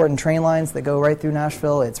really important train lines that go right through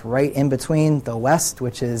Nashville. It's right in between the west,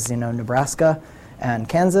 which is Nebraska and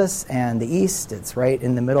Kansas, and the east. It's right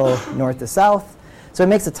in the middle, north to south. So it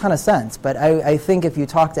makes a ton of sense. But I think if you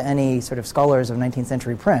talk to any sort of scholars of 19th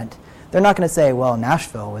century print, they're not going to say, well,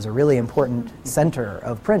 Nashville was a really important center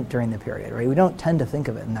of print during the period. Right? We don't tend to think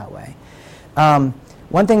of it in that way.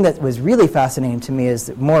 One thing that was really fascinating to me is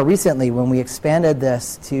that more recently, when we expanded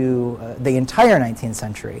this to the entire 19th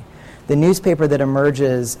century, the newspaper that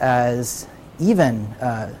emerges as even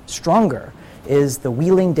stronger is the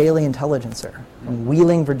Wheeling Daily Intelligencer from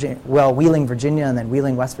Wheeling, Virginia, and then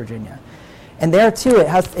Wheeling, West Virginia. And there, too,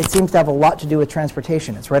 it seems to have a lot to do with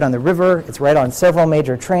transportation. It's right on the river. It's right on several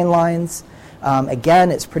major train lines.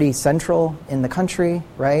 Again, it's pretty central in the country,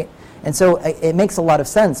 right? And so it makes a lot of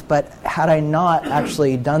sense. But had I not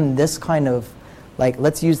actually done this kind of, like,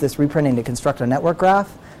 let's use this reprinting to construct a network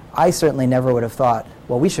graph, I certainly never would have thought,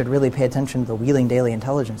 well, we should really pay attention to the Wheeling Daily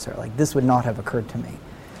Intelligencer. Like, this would not have occurred to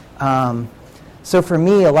me. So for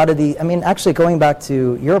me, a lot of actually going back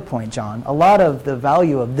to your point, John, a lot of the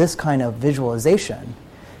value of this kind of visualization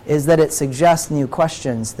is that it suggests new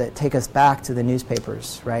questions that take us back to the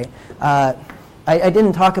newspapers, right? I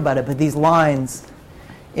didn't talk about it, but these lines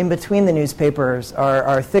in between the newspapers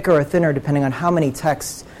are thicker or thinner depending on how many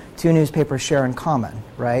texts two newspapers share in common,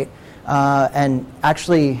 right? And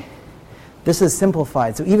actually, this is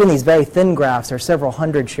simplified. So even these very thin graphs are several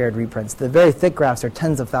hundred shared reprints. The very thick graphs are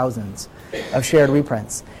tens of thousands of shared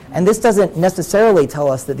reprints. And this doesn't necessarily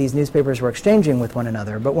tell us that these newspapers were exchanging with one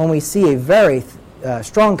another, but when we see a very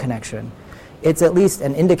strong connection, it's at least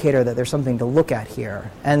an indicator that there's something to look at here.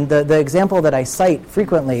 And the example that I cite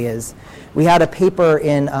frequently is we had a paper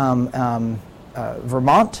in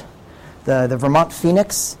Vermont, the Vermont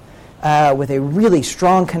Phoenix, with a really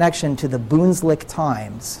strong connection to the Boonslick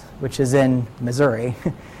Times, which is in Missouri.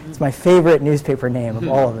 It's my favorite newspaper name of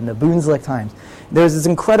all of them, the Boonslick Times. There's this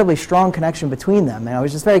incredibly strong connection between them, and I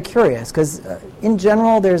was just very curious, because in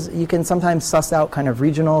general, you can sometimes suss out kind of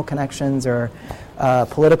regional connections or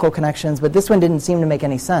political connections, but this one didn't seem to make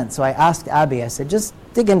any sense. So I asked Abby, I said, just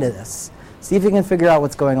dig into this. See if you can figure out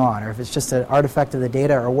what's going on, or if it's just an artifact of the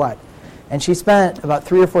data or what. And she spent about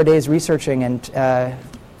 3 or 4 days researching and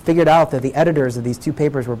figured out that the editors of these two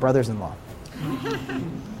papers were brothers-in-law.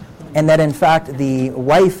 And that, in fact, the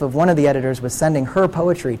wife of one of the editors was sending her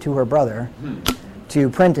poetry to her brother to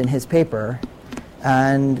print in his paper.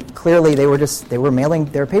 And clearly they were mailing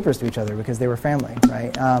their papers to each other because they were family,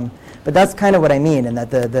 right? But that's kind of what I mean, in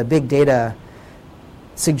that the big data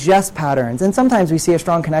suggests patterns. And sometimes we see a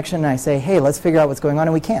strong connection and I say, hey, let's figure out what's going on,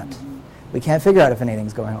 and we can't. We can't figure out if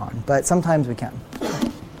anything's going on, but sometimes we can.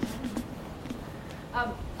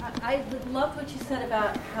 I loved what you said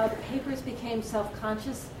about how the papers became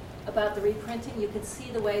self-conscious about the reprinting. You could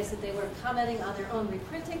see the ways that they were commenting on their own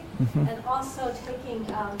reprinting, and also taking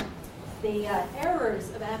the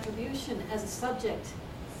errors of attribution as a subject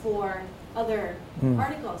for other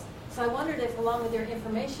articles. So I wondered if, along with your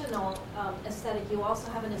informational aesthetic, you also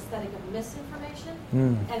have an aesthetic of misinformation,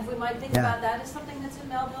 and if we might think about that as something that's in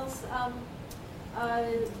Melville's,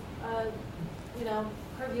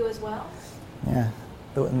 purview as well. Yeah,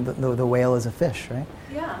 the whale is a fish, right?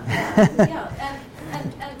 Yeah.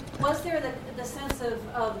 And was there the sense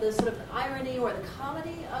of the sort of irony or the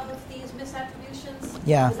comedy of these misattributions?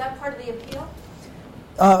 Yeah. Was that part of the appeal?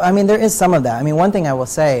 I mean, there is some of that. I mean, one thing I will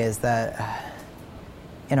say is that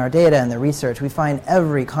in our data and the research, we find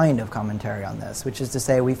every kind of commentary on this, which is to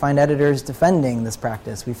say we find editors defending this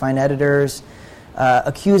practice. We find editors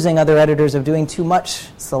accusing other editors of doing too much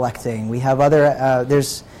selecting. We have other,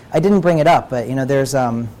 I didn't bring it up, but there's,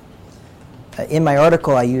 in my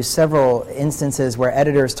article I use several instances where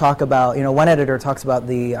editors talk about, one editor talks about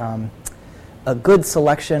a good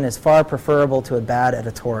selection is far preferable to a bad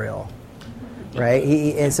editorial. Right,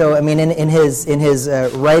 and so I mean, in his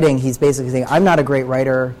writing, he's basically saying, "I'm not a great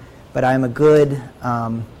writer, but I'm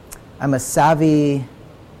a savvy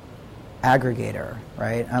aggregator,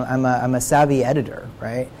 right? I'm a savvy editor,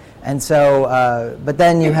 right? And so, but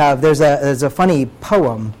then there's a funny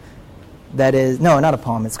poem that is not a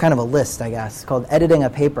poem. It's kind of a list, I guess, called "Editing a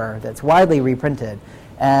Paper" that's widely reprinted,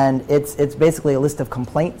 and it's basically a list of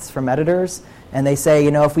complaints from editors. And they say,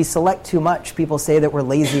 if we select too much, people say that we're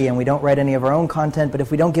lazy and we don't write any of our own content. But if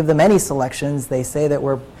we don't give them any selections, they say that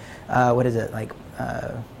we're,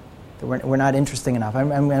 we're not interesting enough.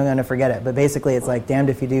 I'm going to forget it. But basically, it's like damned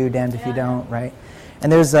if you do, damned if you don't, right? And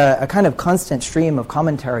there's a kind of constant stream of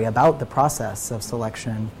commentary about the process of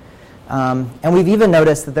selection. And we've even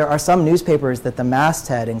noticed that there are some newspapers that the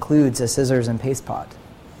masthead includes a scissors and paste pot,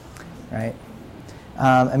 right?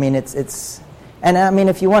 I mean, and I mean,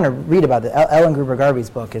 if you want to read about it, Ellen Gruber-Garvey's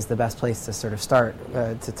book is the best place to sort of start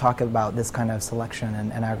to talk about this kind of selection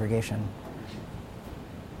and aggregation.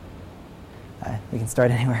 We can start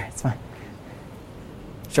anywhere. It's fine.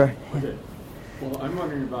 Sure. Okay. Well, I'm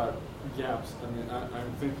wondering about gaps. I mean,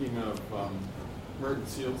 I'm thinking of Merton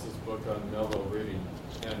Seals' book on Melville reading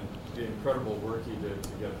and the incredible work he did to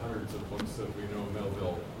get hundreds of books that we know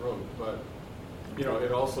Melville wrote. But,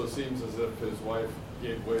 it also seems as if his wife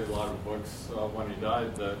gave away a lot of books when he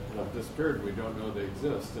died that have disappeared. We don't know they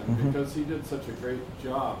exist. And because he did such a great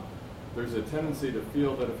job, there's a tendency to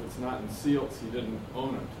feel that if it's not in Seals, he didn't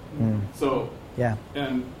own it. So,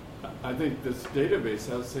 and I think this database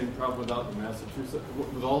has the same problem without the Massachusetts,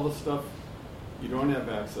 with all the stuff you don't have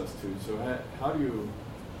access to. So how do you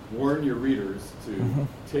warn your readers to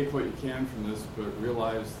take what you can from this, but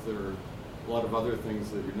realize there are a lot of other things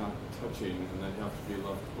that you're not touching and that have to be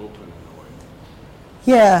left open in a way?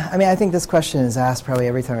 Yeah, I mean, I think this question is asked probably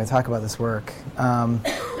every time I talk about this work. And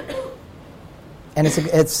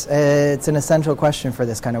it's an essential question for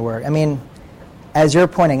this kind of work. I mean, as you're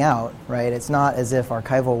pointing out, right, it's not as if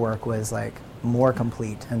archival work was like more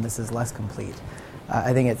complete and this is less complete.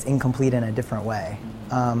 I think it's incomplete in a different way.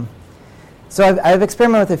 So I've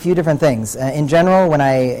experimented with a few different things. In general, when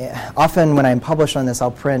I'm published on this,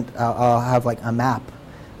 I'll have like a map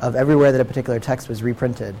of everywhere that a particular text was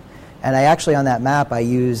reprinted. And I actually, on that map, I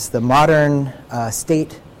use the modern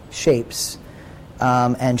state shapes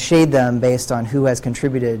and shade them based on who has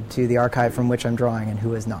contributed to the archive from which I'm drawing and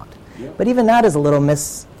who has not. Yep. But even that is a little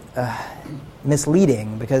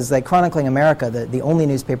misleading because, like, Chronicling America, the only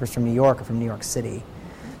newspapers from New York are from New York City.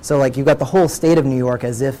 So, like, you've got the whole state of New York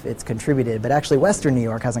as if it's contributed, but actually Western New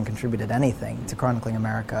York hasn't contributed anything to Chronicling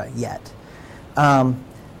America yet.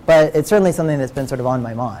 But it's certainly something that's been sort of on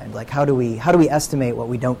my mind. Like, how do we estimate what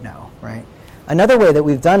we don't know, right? Another way that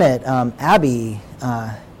we've done it, Abby,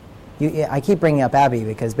 I keep bringing up Abby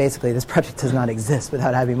because basically this project does not exist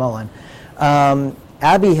without Abby Mullen.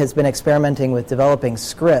 Abby has been experimenting with developing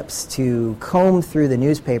scripts to comb through the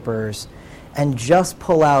newspapers and just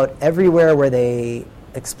pull out everywhere where they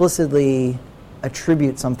explicitly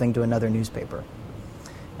attribute something to another newspaper.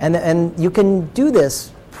 And you can do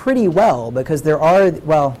this pretty well because there are,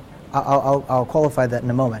 well, I'll qualify that in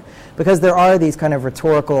a moment, because there are these kind of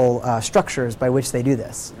rhetorical structures by which they do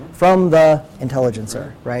this from the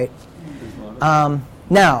Intelligencer, right?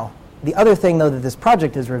 Now, the other thing, though, that this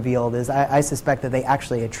project has revealed is I suspect that they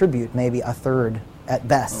actually attribute maybe a third at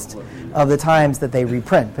best of the times that they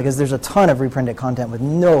reprint, because there's a ton of reprinted content with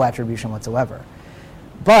no attribution whatsoever.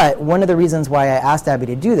 But one of the reasons why I asked Abby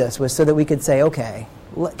to do this was so that we could say, okay,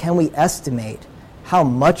 can we estimate how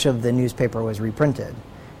much of the newspaper was reprinted?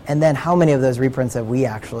 And then how many of those reprints have we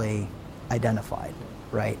actually identified,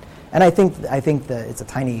 right? And I think that it's a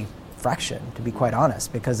tiny fraction, to be quite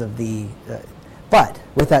honest, because of the... but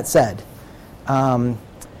with that said,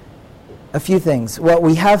 a few things. What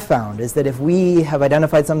we have found is that if we have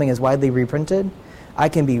identified something as widely reprinted, I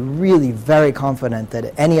can be really very confident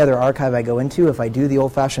that any other archive I go into, if I do the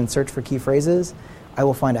old-fashioned search for key phrases, I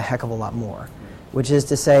will find a heck of a lot more. Which is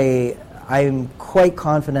to say, I'm quite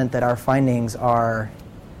confident that our findings are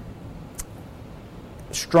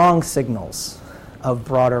strong signals of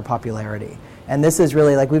broader popularity. And this is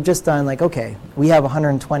really like, we've just done like, okay, we have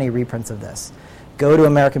 120 reprints of this. Go to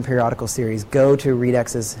American Periodical Series, go to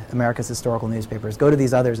Redex's America's Historical Newspapers, go to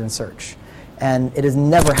these others and search. And it has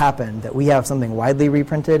never happened that we have something widely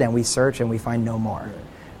reprinted and we search and we find no more,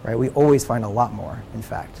 right? We always find a lot more, in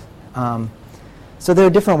fact. So there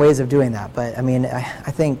are different ways of doing that, but I mean,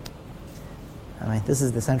 I think this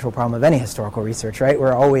is the central problem of any historical research, right?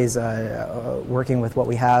 We're always working with what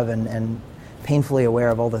we have and painfully aware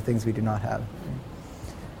of all the things we do not have.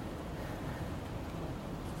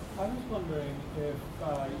 I was wondering if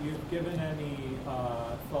you've given any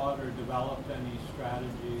thought or developed any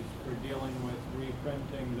strategies for dealing with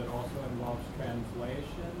reprinting that also involves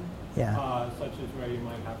translation, such as where you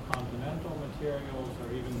might have continental materials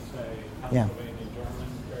or even, say, Pennsylvania German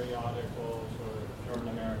periodicals or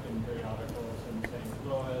German-American periodicals in St.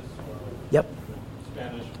 Louis or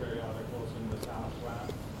Spanish periodicals in the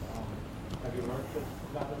Southwest. Have you worked with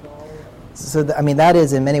that at all? So, that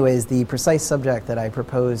is in many ways the precise subject that I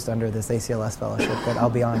proposed under this ACLS fellowship that I'll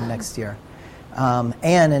be on next year.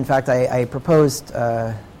 And in fact, I proposed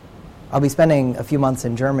I'll be spending a few months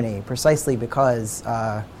in Germany precisely because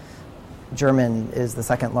German is the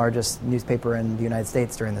second largest newspaper in the United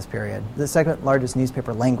States during this period, the second largest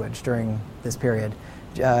newspaper language during this period.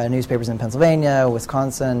 Newspapers in Pennsylvania,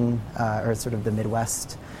 Wisconsin, or sort of the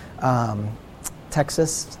Midwest,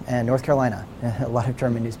 Texas, and North Carolina, a lot of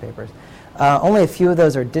German newspapers. Only a few of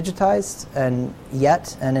those are digitized and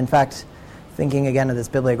in fact, thinking again of this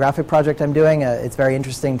bibliographic project I'm doing, it's very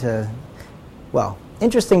interesting to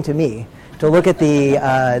me to look at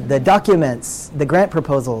the documents, the grant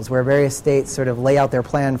proposals where various states sort of lay out their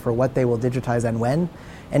plan for what they will digitize and when.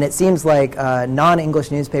 And it seems like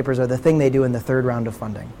non-English newspapers are the thing they do in the third round of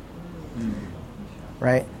funding.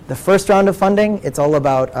 Right? The first round of funding, it's all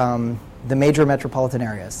about the major metropolitan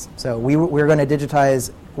areas. So we're going to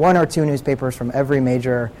digitize one or two newspapers from every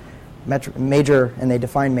major, and they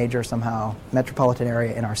define major somehow, metropolitan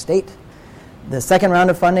area in our state. The second round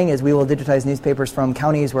of funding is we will digitize newspapers from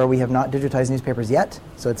counties where we have not digitized newspapers yet.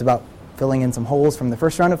 So it's about filling in some holes from the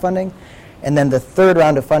first round of funding. And then the third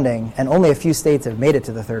round of funding, and only a few states have made it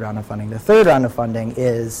to the third round of funding. The third round of funding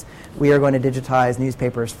is we are going to digitize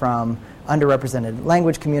newspapers from underrepresented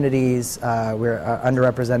language communities,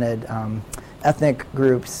 underrepresented ethnic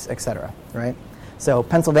groups, et cetera, right? So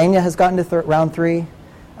Pennsylvania has gotten to round 3.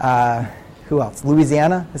 Who else?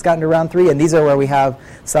 Louisiana has gotten to round 3, and these are where we have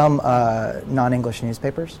some non-English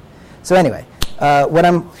newspapers. So anyway, what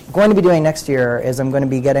I'm going to be doing next year is I'm going to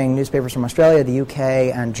be getting newspapers from Australia, the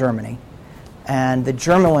UK, and Germany. And the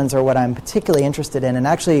German ones are what I'm particularly interested in. And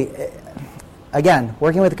actually, again,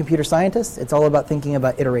 working with a computer scientist, it's all about thinking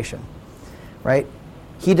about iteration, right?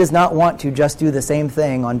 He does not want to just do the same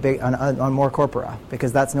thing on more corpora,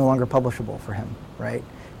 because that's no longer publishable for him, right?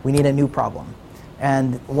 We need a new problem.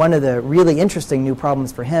 And one of the really interesting new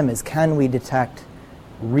problems for him is, can we detect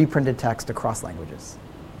reprinted text across languages?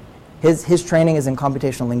 His training is in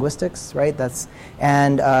computational linguistics, right?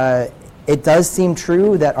 It does seem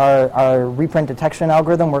true that our reprint detection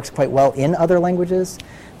algorithm works quite well in other languages.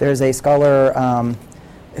 There's a scholar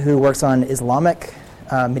who works on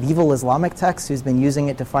medieval Islamic texts who's been using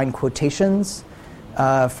it to find quotations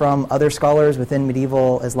from other scholars within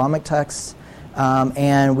medieval Islamic texts.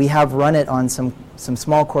 And we have run it on some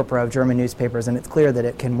small corpora of German newspapers, and it's clear that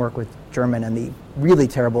it can work with German and the really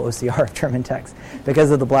terrible OCR of German text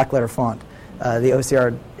because of the black letter font. The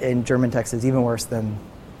OCR in German text is even worse than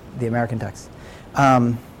the American text.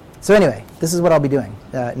 So anyway, this is what I'll be doing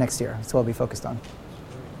next year. That's what I'll be focused on.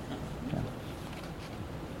 Yeah.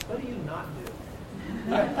 What do you not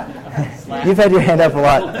do? You've had your hand up a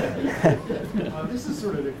lot. This is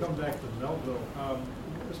sort of to come back to Melville,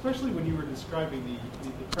 especially when you were describing the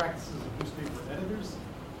practices of newspaper editors.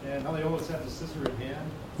 and how they always have the scissor in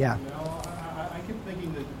hand. Yeah. You know, I keep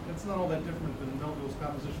thinking that that's not all that different than Melville's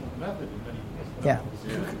compositional method in many ways. Yeah.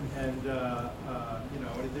 And you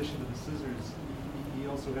know, in addition to the scissors, he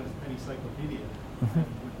also had his penny encyclopedia and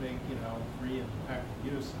would make, you know, free and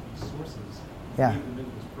active use of these sources, Yeah. weave them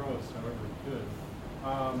into his prose however he could.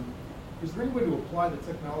 Is there any way to apply the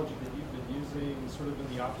technology that you've been using sort of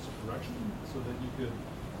in the opposite direction, so that you could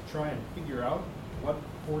try and figure out what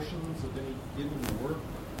portions of any given work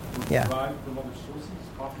were derived from other sources,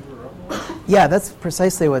 popular or otherwise? Yeah, that's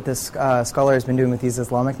precisely what this scholar has been doing with these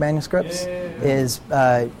Islamic manuscripts, is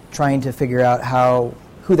trying to figure out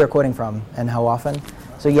who they're quoting from and how often.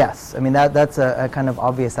 So yes, I mean, that's a kind of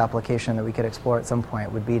obvious application that we could explore at some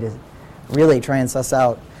point, would be to really try and suss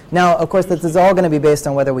out. Now, of course, this is all going to be based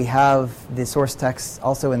on whether we have the source text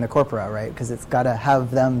also in the corpora, right? Because it's got to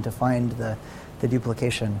have them to find the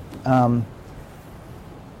duplication. And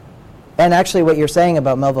actually what you're saying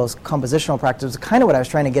about Melville's compositional practice is kind of what I was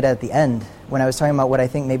trying to get at the end when I was talking about what I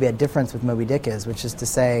think maybe a difference with Moby Dick is, which is to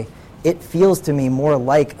say it feels to me more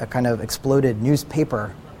like a kind of exploded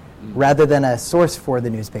newspaper rather than a source for the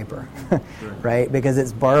newspaper, right? Because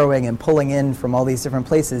it's borrowing and pulling in from all these different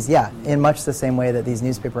places, in much the same way that these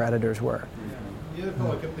newspaper editors were. The other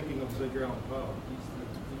fellow I kept thinking of was Edgar Allan Poe.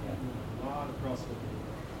 He's a lot of crossover.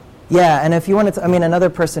 Yeah, and if you wanted to, I mean,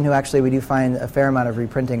 another person who actually we do find a fair amount of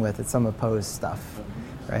reprinting with is some of Poe's stuff,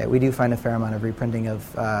 right? We do find a fair amount of reprinting of,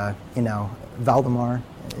 Valdemar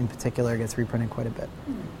in particular gets reprinted quite a bit.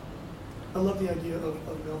 I love the idea of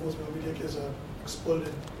Melville's Moby Dick as a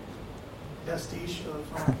exploded pastiche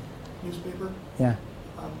of newspaper. Yeah.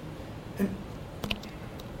 And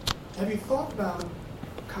have you thought about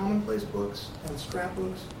commonplace books and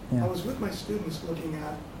scrapbooks? Yeah. I was with my students looking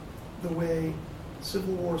at the way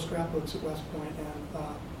Civil War scrapbooks at West Point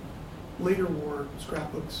and later war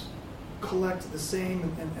scrapbooks collect the same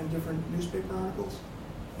and different newspaper articles.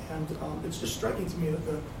 And it's just striking to me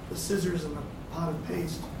that the scissors and the pot of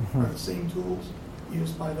paste are the same tools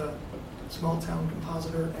used by the small town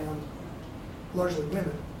compositor and largely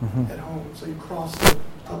women at home. So you cross the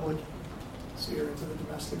public sphere into the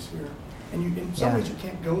domestic sphere. And in some ways you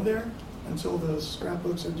can't go there until those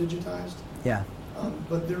scrapbooks are digitized. Yeah.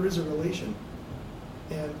 But there is a relation.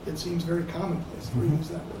 And it seems very commonplace to use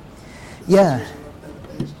that word. Yeah.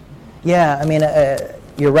 Yeah, I mean,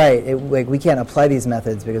 you're right. We can't apply these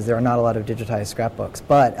methods because there are not a lot of digitized scrapbooks.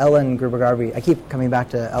 But Ellen Gruber-Garvey, I keep coming back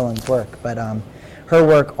to Ellen's work, but her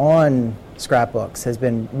work on scrapbooks has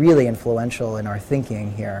been really influential in our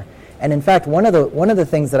thinking here. And in fact, one of the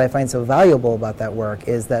things that I find so valuable about that work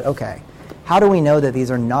is that, okay, how do we know that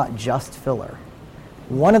these are not just filler?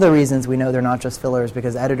 One of the reasons we know they're not just filler is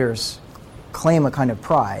because editors claim a kind of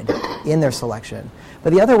pride in their selection.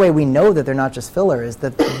 But the other way we know that they're not just filler is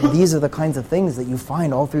that these are the kinds of things that you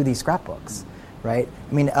find all through these scrapbooks, right?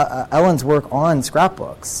 I mean, Ellen's work on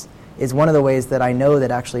scrapbooks is one of the ways that I know that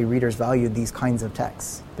actually readers valued these kinds of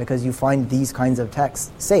texts, because you find these kinds of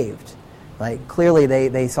texts saved. Like, clearly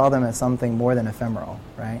they saw them as something more than ephemeral,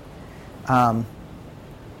 right?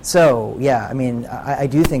 So, yeah, I mean, I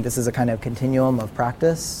do think this is a kind of continuum of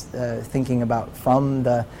practice, thinking about from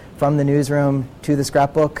the newsroom to the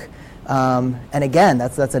scrapbook. And again,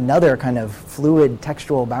 that's another kind of fluid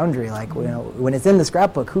textual boundary. Like, you know, when it's in the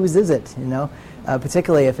scrapbook, whose is it? You know,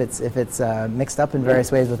 particularly if it's mixed up in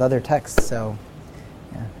various ways with other texts. So,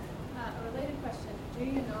 yeah. A related question: do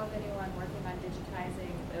you know of anyone working on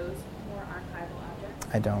digitizing those more archival objects?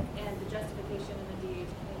 I don't. And the justification in the DH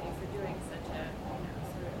community for doing such a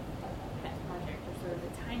sort of pet project, or sort of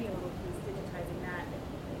a tiny little piece, digitizing that.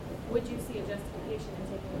 Would you see a justification in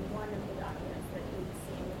taking one of the documents that you've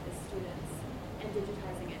seen with the students and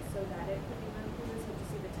digitizing it so that it could be run through this? Would you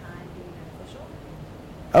see the time being beneficial?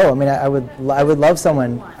 Oh, I mean, I would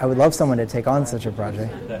love someone to take on such a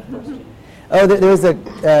project. Oh, there was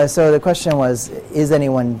so the question was, is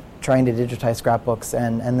anyone trying to digitize scrapbooks?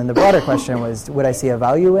 And then the broader question was, would I see a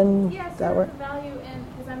value in that work? Yes, value in,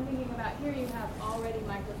 because I'm thinking about here you have already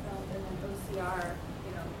microfilmed and then OCR,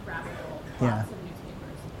 graphical plots of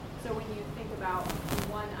newspapers. So when you think about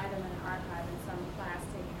one item in an archive and some class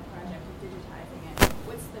taking a project of digitizing it,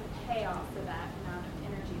 what's the payoff for that amount of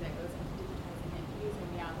energy that goes into digitizing it using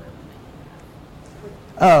the algorithm that you have?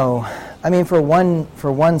 Oh, I mean, for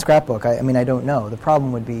one scrapbook, I mean, I don't know. The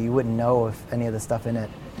problem would be you wouldn't know if any of the stuff in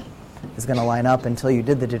it is going to line up until you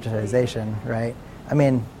did the digitization, right? I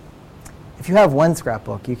mean, if you have one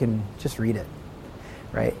scrapbook, you can just read it,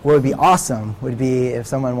 right? What would be awesome would be if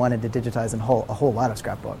someone wanted to digitize a whole lot of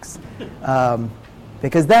scrapbooks.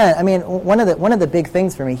 Because then, I mean, one of the big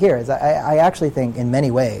things for me here is I actually think in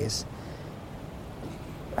many ways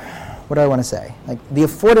what do I want to say? Like the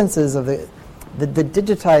affordances of the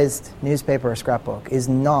digitized newspaper or scrapbook is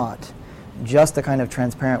not just a kind of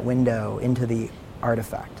transparent window into the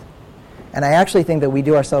artifact. And I actually think that we've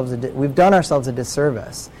done ourselves a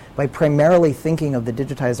disservice by primarily thinking of the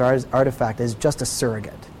digitized artifact as just a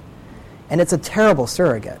surrogate. And it's a terrible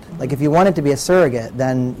surrogate. Like if you want it to be a surrogate,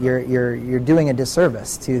 then you're doing a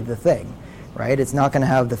disservice to the thing, right? It's not going to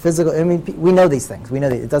have the physical. I mean, we know these things. We know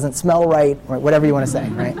that it doesn't smell right, or whatever you want to say,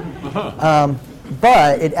 right?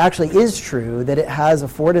 But it actually is true that it has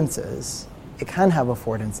affordances. It can have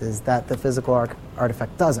affordances that the physical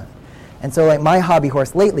artifact doesn't. And so, like my hobby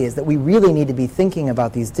horse lately is that we really need to be thinking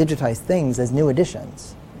about these digitized things as new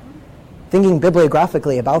additions. Thinking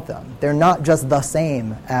bibliographically about them. They're not just the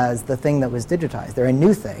same as the thing that was digitized. They're a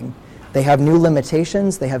new thing. They have new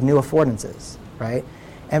limitations. They have new affordances, right?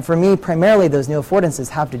 And for me, primarily, those new affordances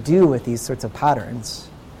have to do with these sorts of patterns,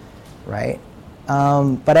 right?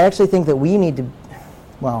 But I actually think that we need to,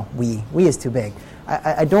 well, we is too big.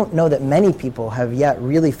 I don't know that many people have yet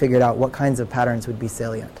really figured out what kinds of patterns would be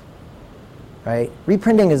salient, right?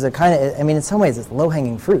 Reprinting is a kind of, I mean, in some ways, it's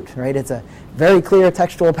low-hanging fruit, right? It's a very clear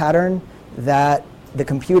textual pattern that the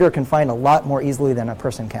computer can find a lot more easily than a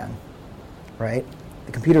person can, right?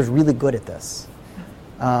 The computer's really good at this.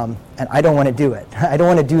 And I don't want to do it. I don't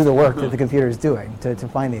want to do the work that the computer is doing to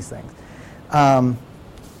find these things. But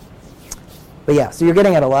yeah, so you're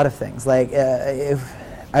getting at a lot of things. Like, if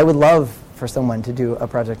I would love for someone to do a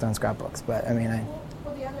project on scrapbooks, but I mean,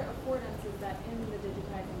 Well, the other affordance is that in the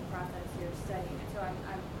digitizing process you're studying it. So I'm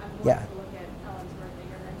going yeah. to look at Ellen's work that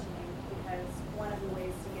you're mentioning, because one of the ways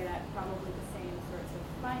to get at probably the same sorts of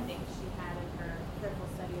findings she had in her careful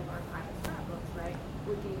study of archival scrapbooks, right,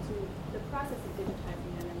 would be to the process of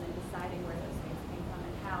digitizing them and then deciding where those things came from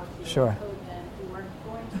and how to sure. encode them. If we weren't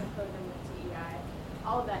going to encode them with TEI,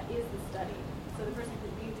 all of that is the study. So the person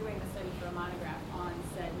could be doing the study for a monograph on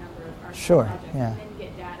said number of archival sure. projects Yeah. and then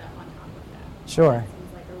get data on top of that. Sure. That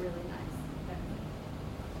seems like a really nice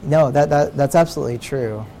technique. No, that's absolutely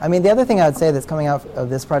true. I mean, the other thing I would say that's coming out of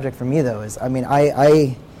this project for me, though, is, I mean,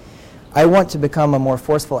 I want to become a more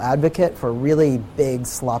forceful advocate for really big,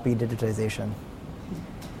 sloppy digitization.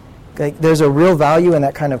 Like, there's a real value in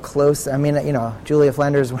that kind of close, I mean, you know, Julia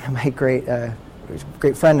Flanders, one of my great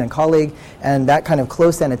friend and colleague, and that kind of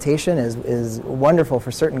close annotation is wonderful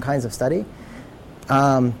for certain kinds of study.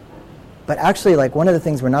 But actually, like, one of the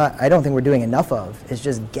things I don't think we're doing enough of is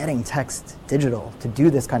just getting text digital to do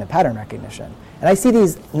this kind of pattern recognition. And I see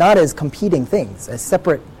these not as competing things, as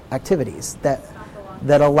separate activities that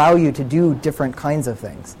allow you to do different kinds of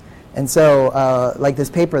things. And so, like this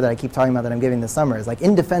paper that I keep talking about that I'm giving this summer is like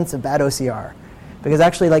in defense of bad OCR. Because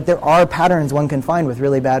actually, like, there are patterns one can find with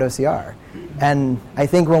really bad OCR. And I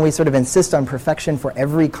think when we sort of insist on perfection for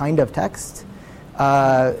every kind of text,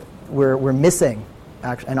 we're missing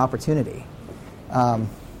an opportunity.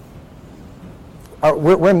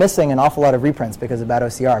 We're missing an awful lot of reprints because of bad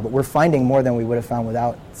OCR, but we're finding more than we would have found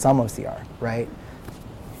without some OCR, right?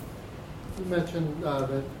 You mentioned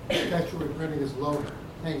that textual reprinting is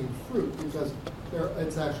low-hanging fruit because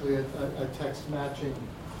it's actually a text matching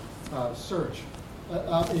search.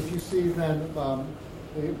 If you see then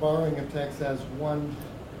the borrowing of text as one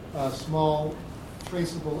small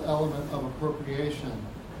traceable element of appropriation,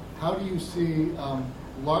 how do you see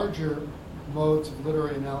larger modes of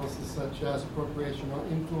literary analysis such as appropriation or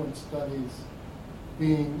influence studies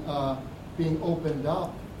being opened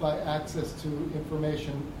up by access to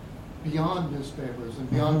information beyond newspapers and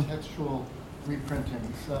beyond textual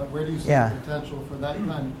reprintings? Where do you see the potential for that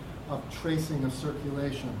kind of tracing of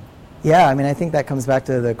circulation? Yeah, I mean, I think that comes back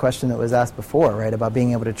to the question that was asked before, right, about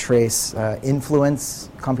being able to trace influence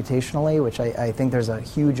computationally, which I think there's a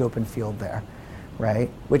huge open field there, right?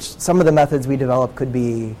 Which some of the methods we develop could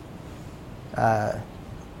be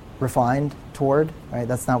refined toward, right?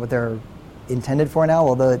 That's not what they're intended for now,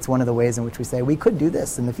 although it's one of the ways in which we say we could do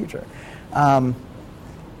this in the future.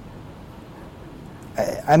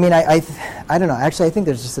 I mean, I don't know. Actually, I think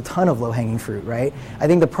there's just a ton of low-hanging fruit, right? I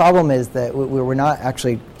think the problem is that we're not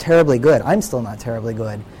actually terribly good. I'm still not terribly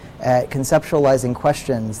good at conceptualizing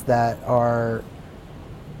questions that are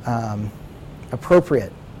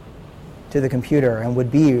appropriate to the computer and would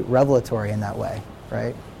be revelatory in that way,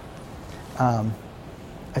 right?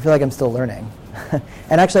 I feel like I'm still learning.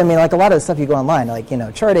 And actually, I mean, like a lot of the stuff you go online, like, you know,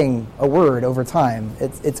 charting a word over time,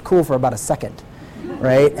 it's cool for about a second.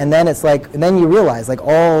 Right, and then it's like, and then you realize like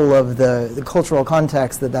all of the cultural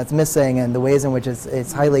context that's missing, and the ways in which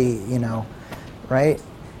it's highly, you know, right.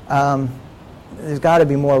 There's got to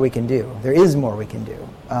be more we can do. There is more we can do,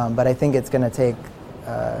 but I think it's going to take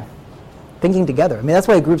thinking together. I mean, that's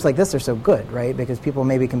why groups like this are so good, right? Because people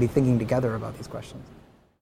maybe can be thinking together about these questions.